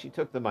 I guess she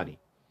took the money.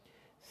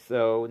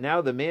 So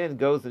now the man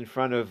goes in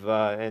front of,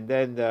 and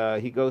then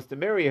he goes to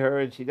marry her,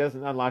 and she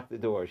doesn't unlock the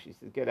door. She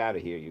says, "Get out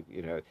of here,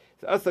 you know."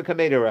 So Asa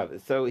Kameda Rava.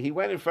 So he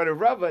went in front of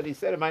Rava, and he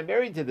said, "Am I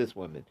married to this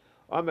woman?"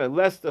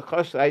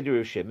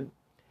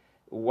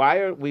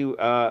 Why aren't we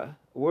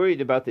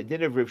worried about the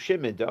din of Rav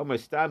Shimon?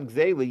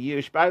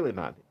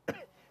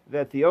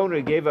 That the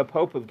owner gave up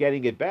hope of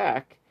getting it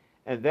back,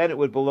 and then it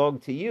would belong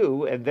to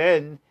you, and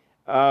then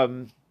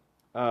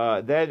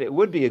it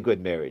would be a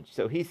good marriage.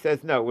 So he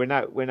says, no, we're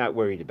not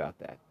worried about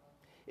that.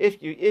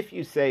 If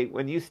you say,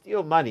 when you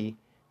steal money,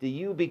 do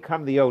you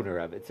become the owner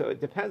of it? So it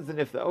depends on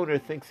if the owner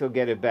thinks he'll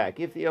get it back.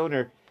 If the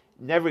owner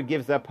never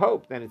gives up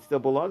hope, then it still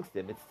belongs to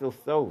him. It's still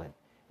stolen.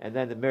 And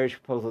then the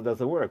marriage proposal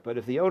doesn't work. But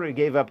if the owner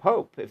gave up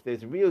hope, if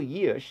there's real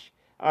yish,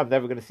 I'm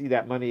never going to see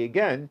that money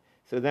again,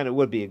 so then it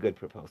would be a good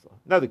proposal.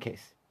 Another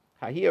case.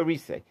 Hahia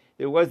Rise.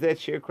 There was that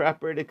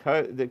sharecropper,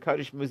 the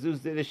Kaddish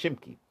Mezuzah, the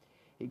Shimki.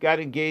 He got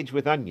engaged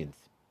with onions.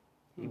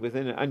 He was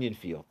in an onion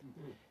field.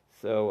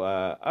 So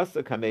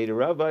Asa Kameda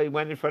Rava, he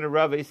went in front of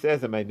Rava, he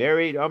says, am I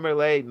married?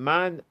 Omerle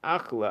man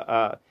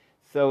achla.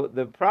 So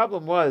the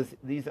problem was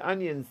these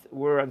onions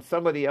were on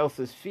somebody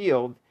else's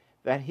field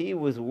that he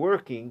was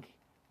working,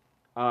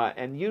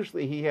 and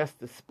usually he has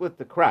to split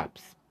the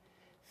crops.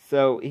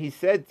 So he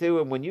said to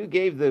him, when you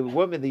gave the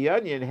woman the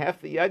onion,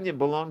 half the onion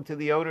belonged to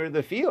the owner of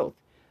the field.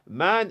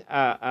 Man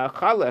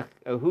chalach,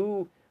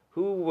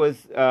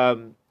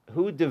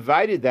 who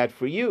divided that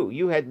for you?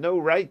 You had no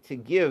right to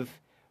give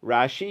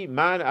Rashi,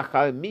 man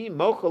achami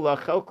mochala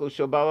chelko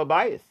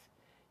shobalabayis.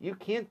 You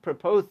can't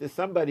propose to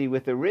somebody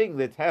with a ring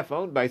that's half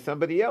owned by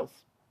somebody else.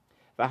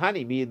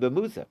 Vahani miyad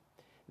b'muza.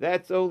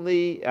 That's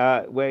only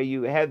where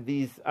you had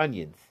these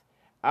onions.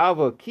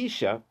 Avo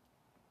kisha,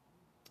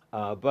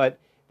 but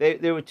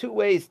there were two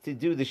ways to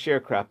do the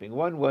sharecropping.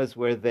 One was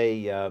where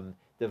they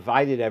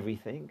divided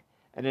everything,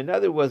 and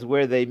another was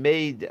where they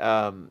made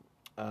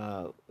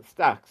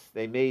stocks.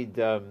 They made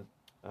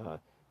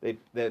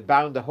they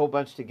bound a whole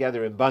bunch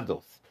together in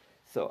bundles.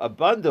 So a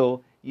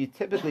bundle you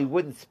typically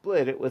wouldn't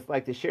split. It was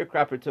like the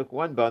sharecropper took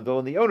one bundle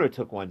and the owner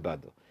took one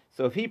bundle.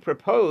 So if he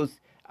proposed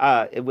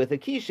with a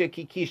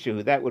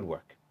kisha, that would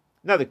work.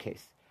 Another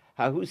case.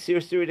 Hahu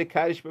sirsuri de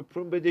kaddish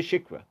b'prumba de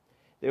shikra.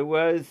 There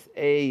was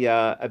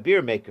a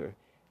beer maker,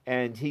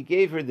 and he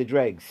gave her the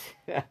dregs.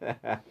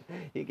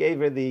 He gave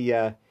her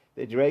the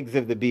dregs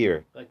of the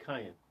beer. Like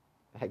Kayan.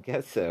 I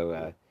guess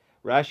so.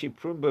 Rashi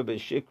prumba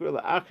b'shikra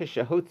la'acha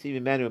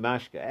shahotzi mimenu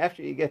mashka.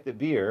 After you get the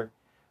beer,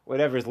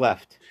 whatever's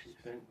left.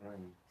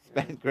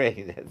 Spent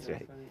grain, that's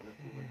right.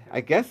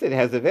 I guess it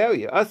has a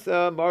value.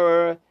 Asa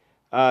mora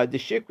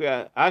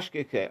deshikra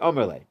ashkeke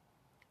omerle.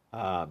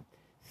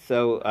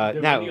 So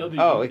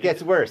now, it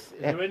gets worse.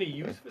 Is there any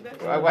use for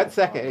that? 1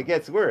 second, it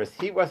gets worse.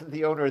 He wasn't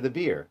the owner of the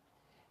beer.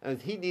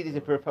 And he needed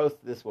to propose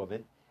to this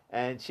woman,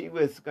 and she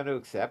was going to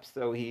accept.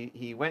 So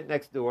he went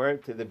next door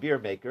to the beer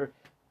maker,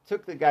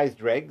 took the guy's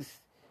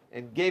dregs,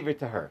 and gave it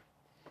to her.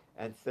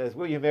 And says,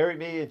 will you marry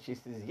me? And she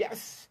says,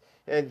 yes.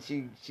 And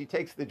she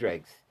takes the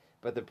dregs.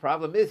 But the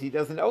problem is he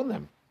doesn't own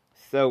them.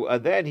 So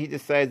then he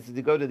decides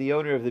to go to the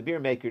owner of the beer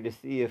maker to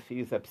see if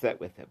he's upset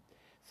with him.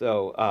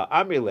 So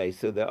Amrile,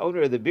 so the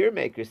owner of the beer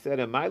maker said,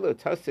 Amilo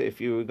Tasa, if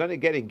you were going to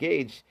get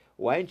engaged,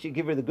 why didn't you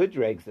give her the good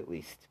dregs at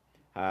least?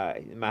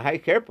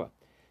 Mahai Kerpa.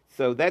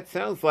 So that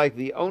sounds like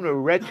the owner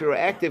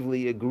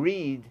retroactively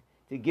agreed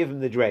to give him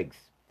the dregs.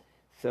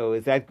 So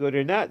is that good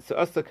or not? So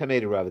Asa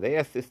Kameda Rava. They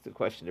asked this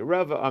question to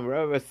Rava.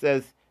 Rava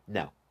says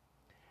no.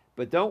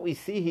 But don't we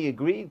see he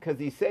agreed because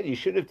he said you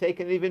should have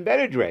taken even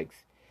better dregs.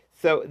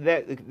 So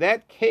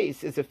that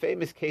case is a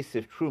famous case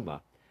of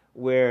truma,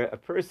 where a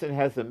person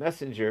has a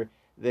messenger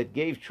that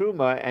gave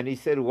truma, and he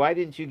said, "Why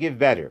didn't you give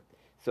better?"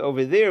 So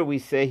over there we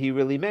say he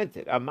really meant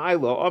it.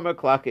 Amailo Omer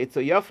Klaka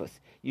Itzo Yafas.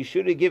 You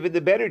should have given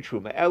the better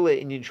truma. Ella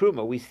in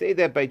truma. We say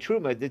that by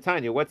truma.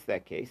 Detanya. What's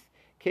that case?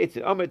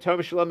 Omer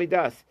Torah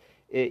Shalamidas.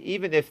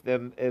 Even if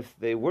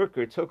the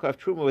worker took off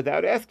truma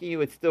without asking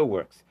you, it still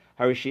works.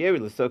 A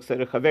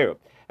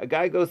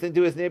guy goes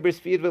into his neighbor's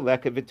field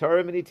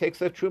and he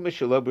takes off truma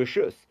shelo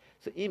b'rshus.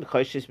 So im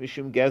choshes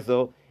mishum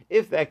gezel.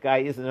 If that guy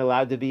isn't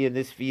allowed to be in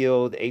this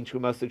field, ain't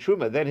truma so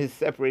truma, then his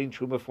separating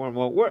truma form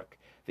won't work.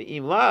 The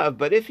im lav,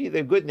 but if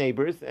they're good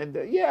neighbors, and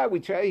we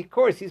try, of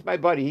course, he's my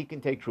buddy, he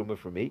can take truma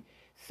from me.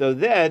 So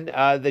then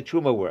the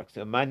truma works.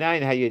 So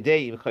manayin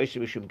hayodei im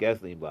choshes mishum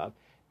gezel im lav.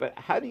 But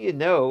how do you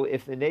know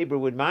if the neighbor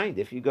would mind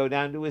if you go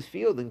down to his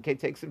field and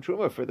take some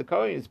truma for the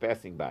kohen who's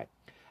passing by?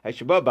 When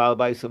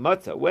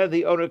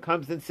the owner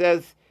comes and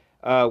says,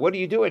 "What are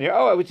you doing here?"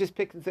 "Oh, I was just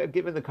giving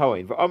the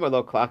kohen." So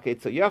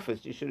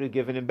yafas, you should have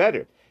given him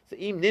better. So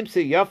im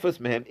nimsa yafas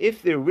mehem.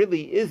 If there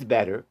really is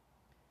better,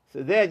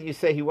 so then you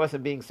say he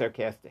wasn't being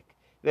sarcastic.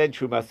 Then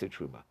truma so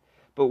truma.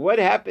 But what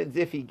happens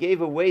if he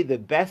gave away the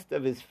best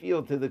of his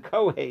field to the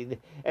kohen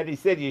and he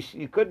said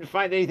you couldn't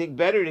find anything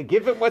better to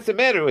give him? What's the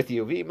matter with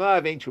you?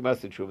 Then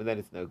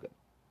it's no good.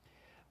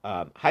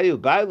 Now,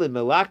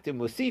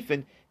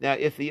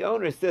 if the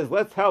owner says,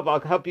 "Let's help, I'll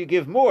help you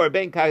give more,"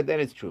 then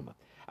it's truma.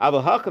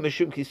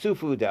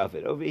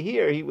 Over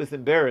here, he was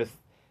embarrassed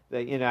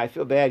that, I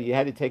feel bad, you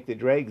had to take the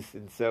dregs,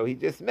 and so he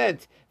just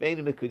meant but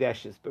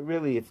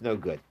really it's no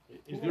good.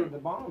 The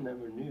Baal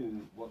never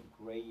knew what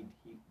grade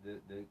the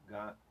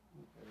guy.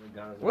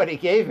 What he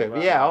gave him,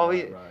 right, yeah.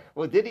 Right.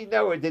 Well, did he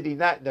know or did he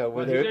not know?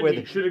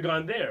 He should have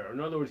gone there. In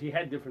other words, he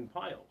had different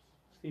piles,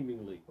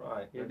 seemingly.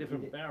 Right. He had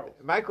different barrels.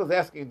 Michael's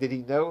asking, did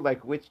he know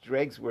which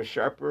dregs were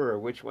sharper or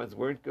which ones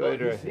weren't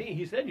good? Well,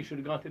 he said he should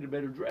have gone to the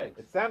better dregs.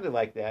 It sounded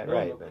like that,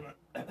 right? But...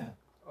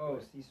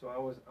 so I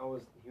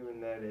was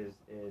hearing that as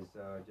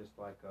just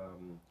like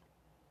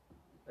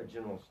a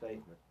general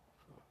statement,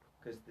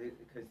 because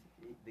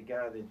the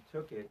guy that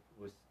took it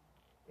was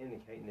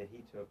indicating that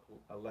he took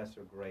a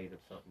lesser grade of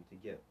something to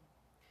give.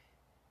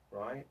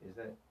 Right? Is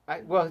that?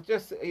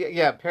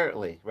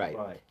 Apparently, right.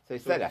 So he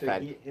said,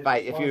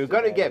 if you were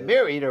going to get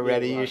married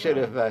already, you should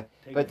have.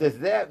 But does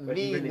that But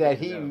mean that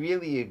he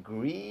really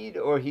agreed,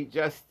 or he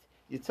just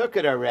you took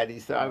it already?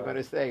 So I'm going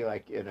to say,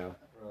 Right.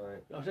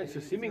 I'm saying, so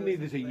seemingly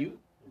there's a use.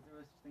 Is there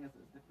such thing as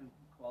different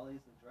qualities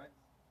of drugs?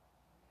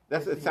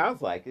 That's what it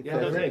sounds like. Yeah,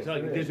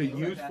 there's a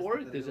use for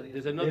it.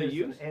 There's another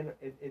use. And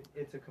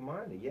it's a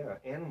commodity. Yeah,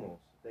 animals.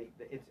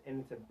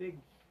 It's a big.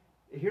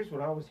 Here's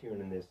what I was hearing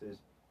in this is,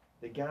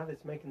 the guy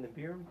that's making the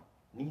beer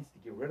needs to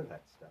get rid of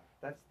that stuff.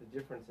 That's the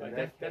difference in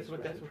That's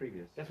what the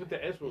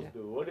Esrels Yeah.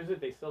 do. What is it?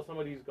 They sell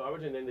somebody's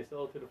garbage and then they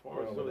sell it to the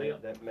farmers. Well, so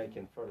that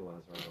making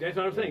fertilizer. That's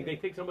what I'm saying. They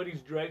take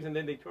somebody's dregs and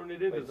then they turn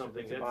it into It's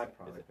something. a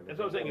byproduct. That's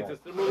what I'm saying. It's a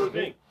similar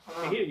thing.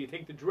 And here, you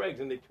take the dregs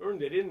and they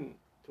turned it into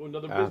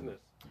another business.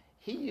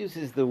 He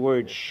uses the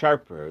word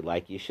sharper,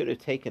 like you should have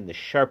taken the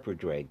sharper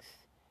dregs,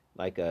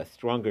 like a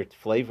stronger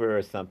flavor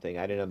or something.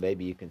 I don't know,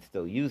 maybe you can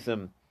still use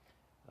them.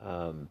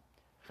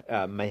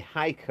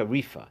 Mehai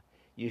karifa.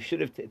 You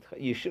should have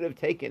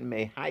taken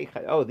mehai.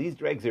 Oh, these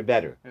dregs are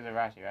better. There's a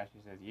Rashi.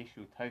 Rashi says,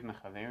 "Yishu tov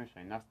mechaver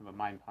she'nasna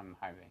b'mayim pan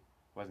highway."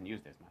 Wasn't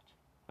used as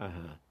much.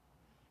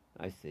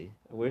 I see.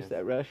 Where's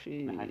that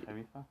Rashi? Mehai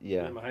Harifa?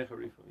 Yeah. Mahai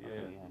Harifa. Yeah.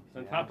 Yeah. It's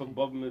on top of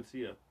Bava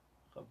Metzia.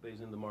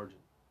 Chav in the margin.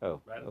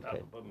 Oh, Right on top okay.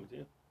 of Bava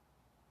Metzia.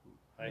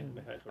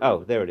 Mahai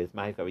Oh, there it is.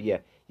 Mahai. Yeah.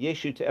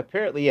 Yeshu.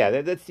 Apparently, yeah.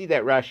 Let's see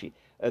that Rashi.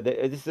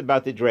 This is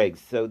about the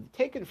dregs. So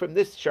taken from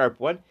this sharp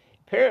one.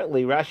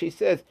 Apparently, Rashi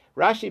says,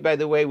 Rashi, by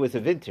the way, was a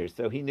vinter,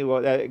 so he knew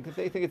all that. I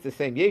think it's the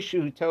same.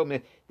 Yeshu who told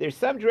me there's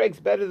some dregs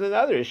better than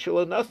others.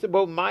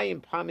 Shalonasabo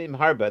mayim pamim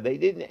harba. They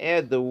didn't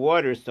add the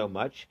water so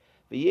much.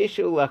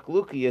 V'yeshu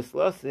lachlukias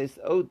losnes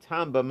o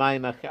tamba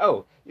mayim.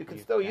 Oh, you can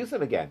still use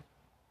them again.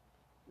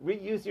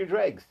 Reuse your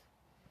dregs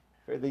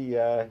for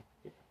the.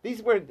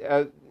 These were.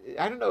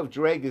 I don't know if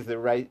dreg is the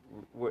right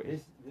word.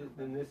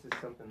 Then this is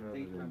something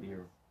other than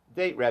beer.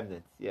 Date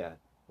remnants. Yeah.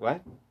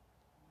 What?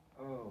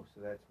 Oh,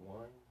 so that's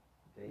wine.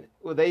 Date?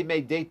 Well, they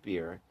made date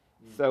beer.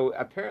 So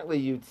apparently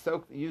you'd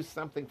use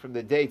something from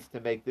the dates to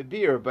make the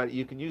beer, but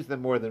you can use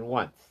them more than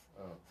once.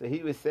 Oh. So he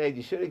was saying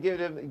you should have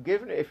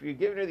given her, if you're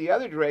giving her the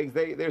other dregs,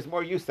 there's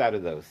more use out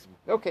of those.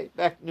 Okay,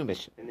 back new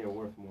mission. And they're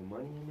worth more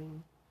money, you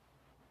mean?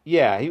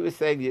 Yeah, he was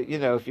saying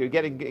if you're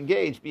getting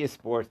engaged, be a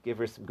sport, give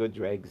her some good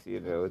dregs.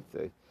 It's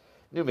a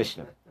new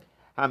mission.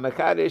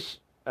 Hamakadish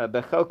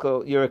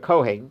bechelko, you're a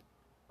kohen,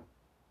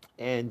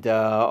 and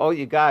all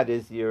you got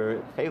is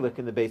your chelik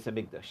in the base of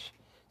Mikdash.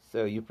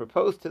 So you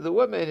propose to the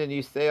woman and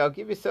you say, I'll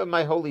give you some of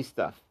my holy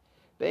stuff.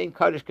 Even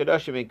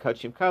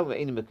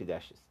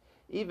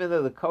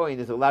though the Kohen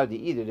is allowed to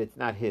eat it, it's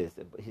not his.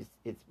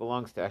 It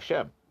belongs to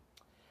Hashem.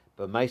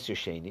 But Meiser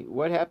Sheni,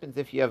 what happens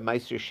if you have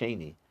Meiser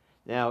Sheni?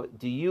 Now,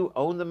 do you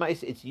own the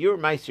Meiser? It's your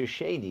Meiser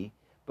Sheni,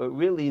 but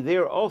really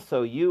there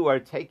also you are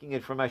taking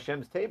it from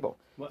Hashem's table.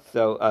 What?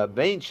 So,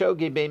 Bein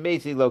Shogeg Bein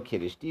Mezi Lo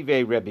Kiddush,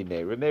 Divrei Rebbe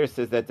Meir. Rebbe Meir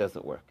says that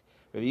doesn't work.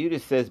 Rebbe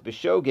Yehuda says,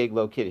 B'Shogeg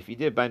Lo Kiddush. If you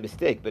did it by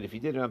mistake, but if you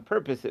did it on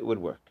purpose, it would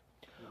work.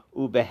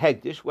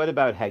 Ubehegdish, what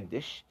about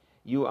Hegdish?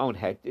 You own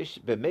Hegdish.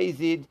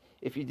 B'Mezid,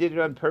 if you did it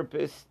on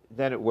purpose,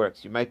 then it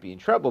works. You might be in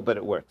trouble, but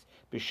it works.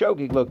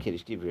 B'Shogeg Lo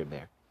Kiddush, Divrei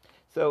Meir.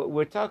 So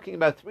we're talking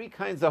about three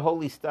kinds of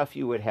holy stuff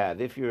you would have.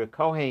 If you're a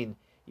Kohen,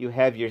 you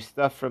have your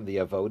stuff from the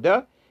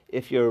Avoda.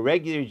 If you're a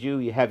regular Jew,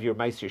 you have your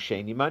Meiser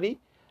Sheni money.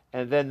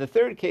 And then the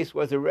third case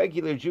was a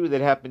regular Jew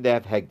that happened to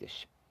have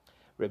Hegdish.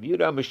 Rabbi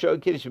Yehuda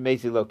Mashog Kiddush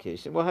Mezi Lo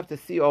Kiddush. And we'll have to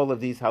see all of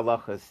these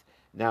halachas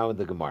now in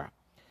the Gemara.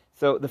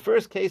 So the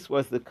first case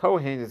was the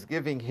Kohen is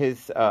giving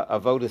his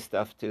Avoda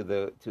stuff to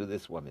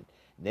this woman.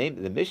 The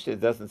Mishnah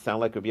doesn't sound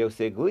like Rabbi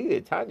Yosei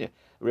Agliya, Tanya.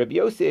 Rabbi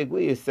Yosei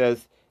Agliya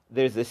says,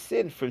 there's a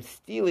sin from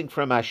stealing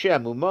from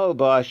Hashem. Umo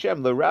ba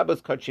Hashem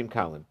l'rabos kachim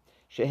kalim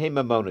shehem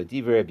mamona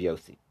divrei Rabbi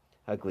Yossi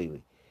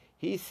Haglili.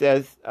 He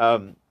says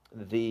the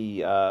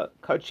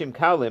kachim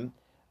kalim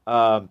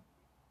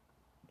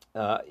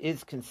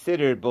is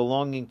considered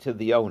belonging to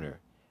the owner,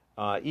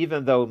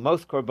 even though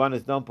most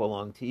korbanos don't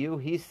belong to you.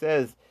 He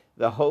says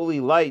the holy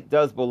light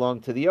does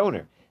belong to the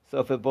owner. So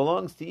if it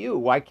belongs to you,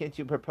 why can't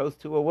you propose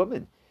to a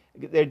woman?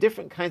 There are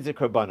different kinds of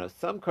korbanos.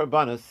 Some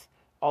korbanos,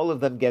 all of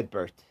them get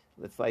burnt.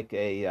 It's like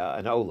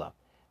an ola.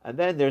 And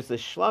then there's a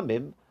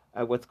shlamim,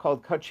 what's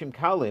called kachim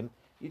kalim.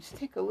 You just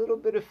take a little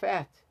bit of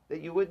fat that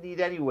you wouldn't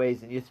eat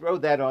anyways, and you throw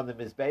that on the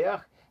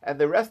mizbeach, and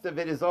the rest of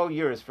it is all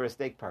yours for a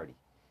steak party.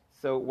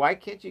 So why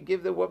can't you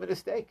give the woman a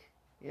steak?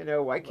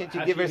 Why can't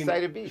you give her a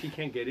side of beef? She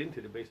can't get into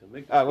the base of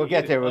mikvah. We'll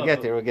get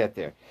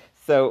there.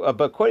 So,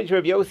 but according to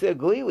Rabbi Yosef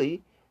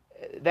Glili,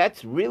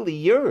 that's really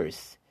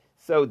yours.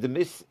 So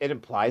it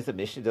implies the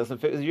mission doesn't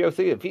fit with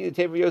Yosef.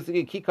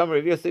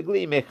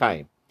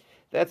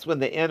 That's when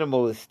the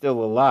animal is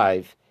still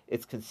alive,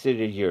 it's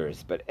considered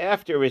yours. But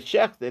after it's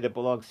shechted, it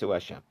belongs to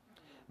Hashem.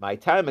 My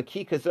time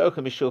because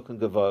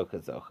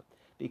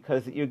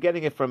you're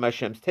getting it from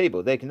Hashem's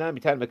table.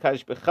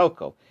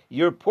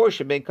 Your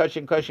portion, being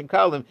kashin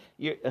kalim,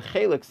 your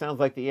chelik sounds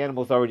like the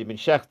animal's already been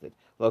shechted.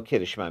 Lo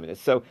kiddush maminas.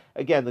 So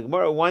again, the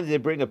Gemara wanted to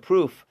bring a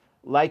proof,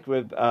 like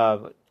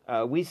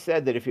we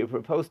said that if you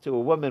propose to a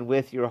woman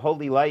with your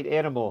holy light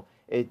animal,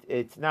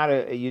 it's not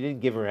you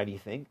didn't give her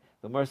anything.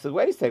 The Gemara says,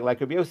 wait a second,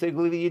 like Rabbi Yosef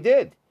Glili, you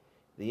did.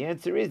 The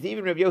answer is,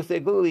 even Rabbi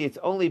Yosef Glili, it's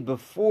only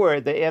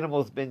before the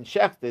animal's been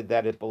shechted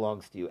that it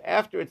belongs to you.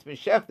 After it's been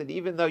shechted,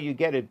 even though you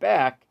get it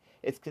back,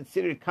 it's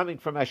considered coming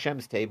from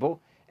Hashem's table,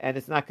 and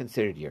it's not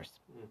considered yours.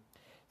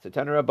 So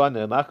Tana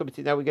Rabbanan,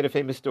 now we get a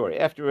famous story.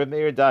 After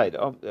Rameir died,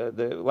 a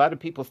lot of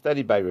people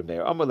studied by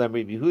Rameir.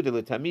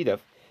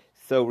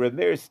 So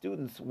Rameir's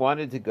students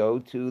wanted to go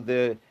to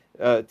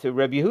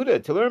Rabbi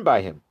Yehuda to learn by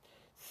him.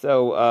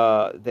 So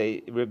Rabbi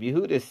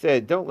Yehuda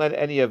said, don't let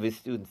any of his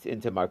students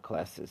into my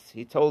classes.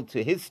 He told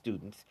to his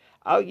students,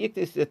 Al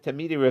Yiktis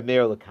Tamidi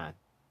Rameir Lakan.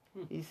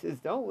 He says,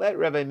 don't let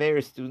Rabbi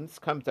Meir's students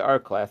come to our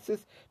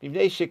classes,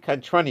 because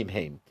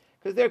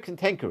they're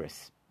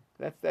cantankerous.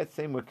 That's that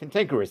same word,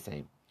 cantankerous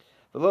same.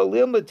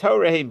 They're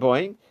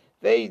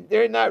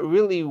not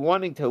really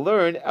wanting to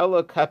learn,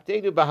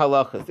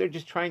 they're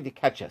just trying to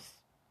catch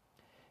us.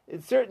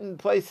 In certain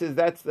places,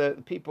 that's the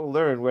people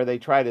learn where they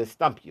try to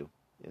stump you.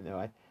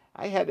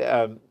 I had,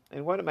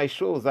 in one of my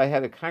shuls, I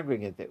had a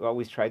congregant that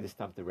always tried to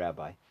stump the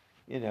rabbi.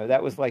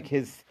 That was like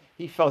he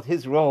felt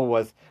his role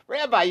was,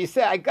 Rabbi, you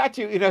said, I got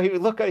you. He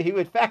would look at it, he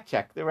would fact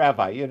check the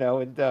rabbi,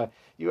 and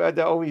you had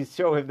to always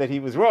show him that he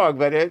was wrong.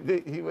 But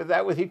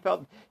he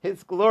felt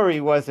his glory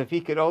was if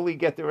he could only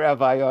get the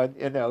rabbi on,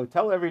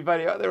 tell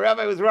everybody, the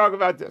rabbi was wrong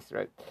about this,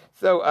 right?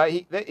 So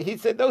he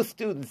said those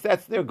students,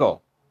 that's their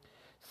goal.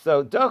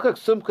 So Dochak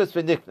Sumkus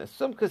V'Niknas.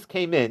 Sumkus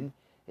came in,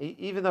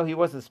 even though he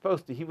wasn't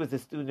supposed to, he was a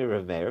student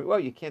of Meir. Well,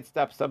 you can't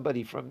stop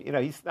somebody from,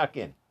 he snuck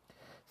in.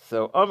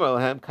 So Omer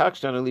Lahem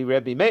Kakshan Ali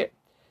Rebbe Meir.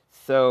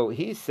 So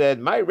he said,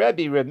 my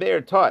Rebbe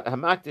Meir taught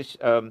Hamakdish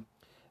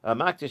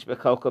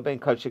Bechalko Ben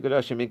Kachim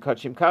Gadoshim in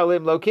Kachim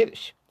Kalim Lo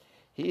Kiddush.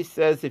 He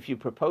says if you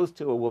propose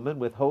to a woman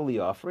with holy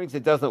offerings,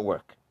 it doesn't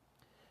work.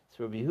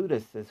 So Rabbi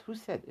Yehuda says, who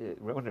said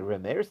one of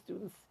Rabbi Meir's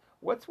students?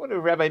 What's one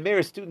of Rabbi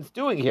Meir's students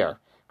doing here?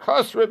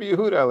 Kos Rabbi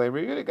Yehuda.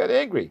 Rabbi Yehuda got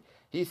angry.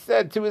 He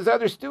said to his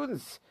other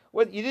students,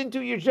 "What, you didn't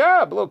do your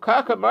job? Lo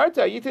kaka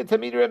marta, you did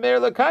tamid Rameir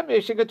lakam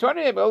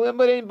yeshikatornim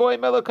olimbadein boy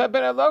melokam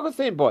ben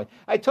alogosein boy.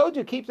 I told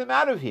you, keep them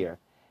out of here.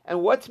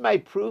 And what's my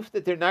proof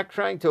that they're not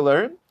trying to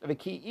learn?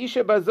 V'ki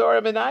isha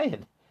bazora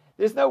menayin.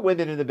 There's no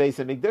women in the Beis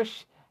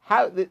Hamikdash.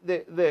 How the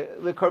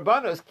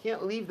korbanos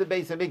can't leave the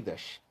Beis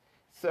Hamikdash.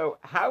 So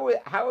how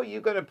are you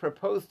going to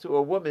propose to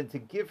a woman to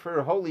give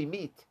her holy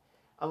meat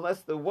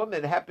unless the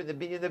woman happened to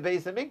be in the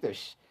Beis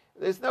Hamikdash?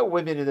 There's no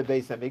women in the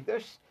Beis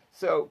Hamikdash.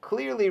 So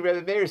clearly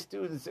Rebbe Meir's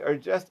students are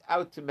just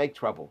out to make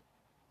trouble.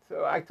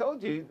 So I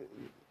told you,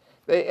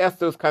 they asked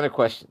those kind of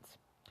questions.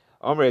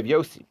 Omer Reb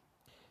Yossi.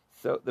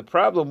 So the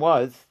problem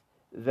was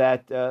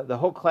that the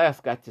whole class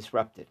got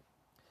disrupted.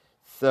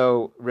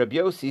 So Reb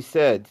Yossi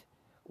said,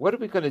 What are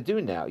we going to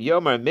do now?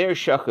 Yomar Meir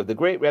Shachav, the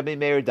great Rebbe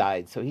Meir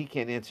died, so he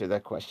can't answer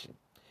that question.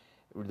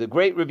 The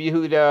great Rabbi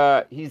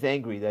Yehuda, he's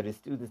angry that his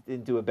students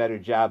didn't do a better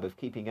job of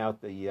keeping out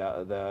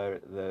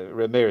the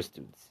Rebbe Meir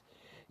students.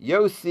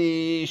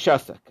 Yossi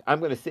Shasak, I'm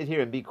going to sit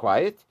here and be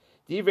quiet.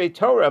 Divrei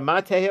Torah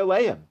Mateh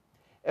Aleim.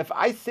 If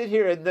I sit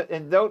here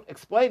and don't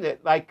explain it,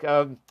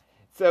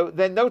 so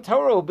then no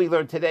Torah will be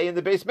learned today in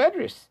the Beis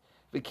Medrash.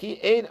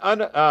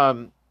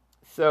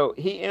 So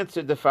he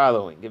answered the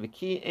following: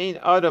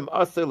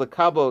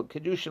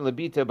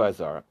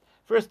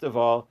 First of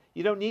all,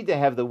 you don't need to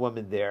have the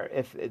woman there.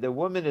 If the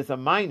woman is a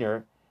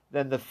minor,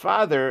 then the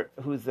father,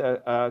 who's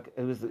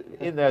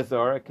in the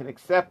Azara, can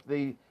accept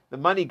the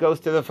money goes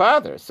to the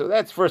father. So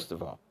that's first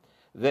of all.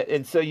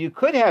 And so you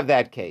could have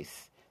that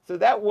case. So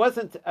that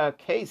wasn't a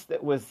case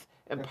that was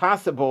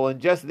impossible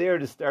and just there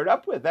to start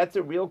up with. That's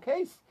a real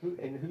case.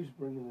 And who's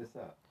bringing this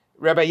up?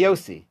 Rabbi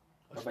Yossi.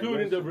 A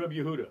student of Rabbi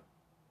Yehuda.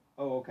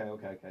 Oh,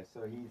 okay.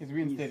 So he's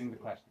reinstating the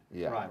question.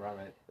 Yeah. Right.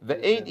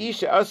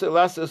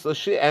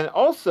 And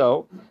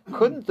also,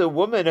 couldn't the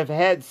woman have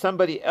had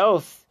somebody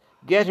else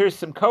get her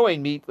some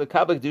Kohen meat,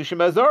 l'kabel kedusha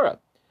mazora?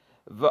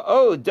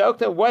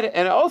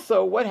 And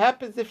also, what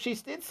happens if she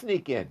did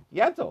sneak in?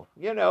 Yato.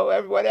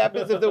 What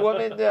happens if the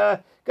woman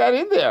got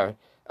in there?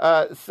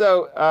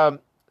 So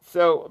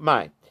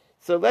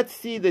let's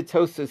see the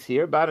Tosus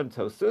here, bottom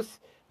Tosus.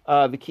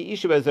 The ki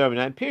isha bazara.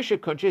 And Pirsha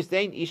contras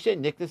dain isha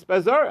niknas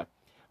bazara.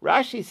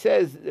 Rashi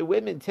says the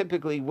women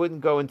typically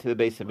wouldn't go into the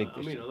base of Mikdash.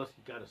 Unless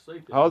you got a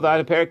slate. Hold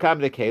on, a parakam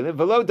de kalim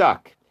velo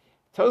dak.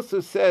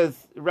 Tosus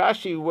says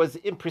Rashi was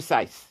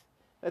imprecise.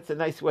 That's a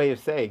nice way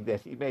of saying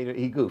that he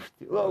goofed.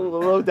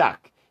 Lo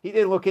dak. He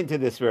didn't look into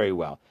this very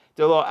well.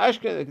 Delo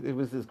ashka, it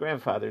was his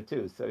grandfather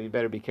too, so you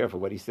better be careful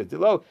what he said.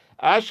 Delo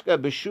ashka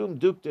b'shum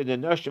dukta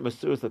nenashim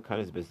asuras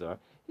l'kanis bizarre.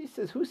 He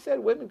says, who said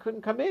women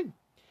couldn't come in?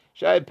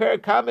 Shai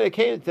parakam de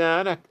kalim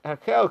tanan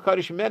hakel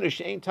kadosh menu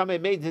shein tamei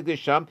made to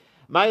gisham.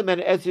 My man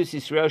Ezra's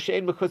Israel,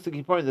 Shein Mechutz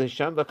Kippur the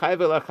Sham, V'chayv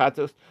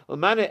Lachatos,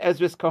 Umana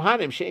Ezra's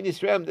Kohanim, Shein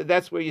Israel.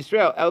 That's where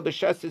Israel El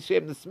B'Shas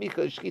Yisrael the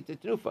Smicha Shkita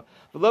Tnufa.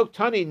 V'Lok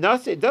Tani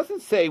Nase. It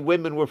doesn't say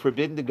women were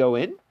forbidden to go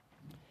in.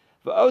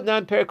 V'Od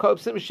Nan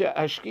Perakopsim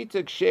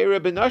Shkita Kshera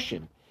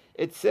B'Nashim.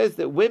 It says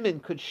that women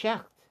could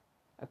shecht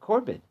a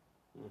korban.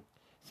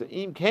 So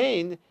Im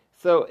Kain.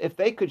 So if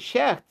they could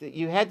shecht,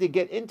 you had to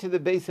get into the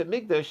base of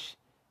Migdash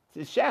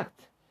to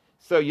shecht.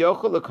 So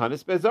Yochel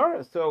Lekanis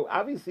Bezara. So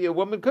obviously a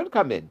woman could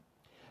come in.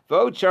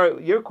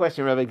 Your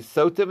question, Rabbi,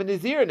 Sota and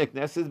Nazir,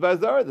 Niknesses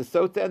Bazar, the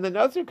Sota and the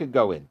Nazir could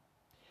go in.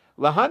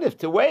 Lahanif,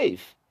 to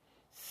wave.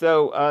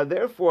 So,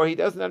 therefore, he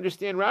doesn't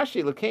understand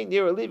Rashi. L'kein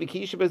nir alivi,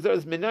 Kisha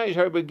Bazar's menaj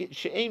harba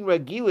she'ein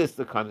ragilis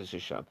l'kadosh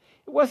Hashem.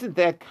 It wasn't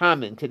that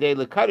common today,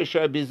 l'kadosh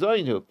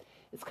bizoinu.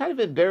 It's kind of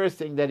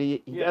embarrassing that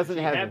he doesn't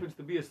have... He happens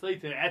to be a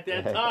slater at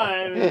that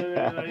time.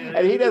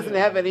 And he doesn't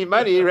have any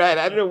money, right?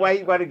 I don't know why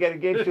he want to get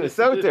engaged to a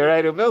sota,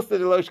 right?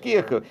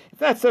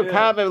 It's not so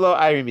common, lo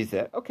irim.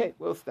 Okay,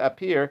 we'll stop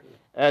here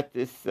at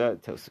this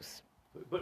Tosus.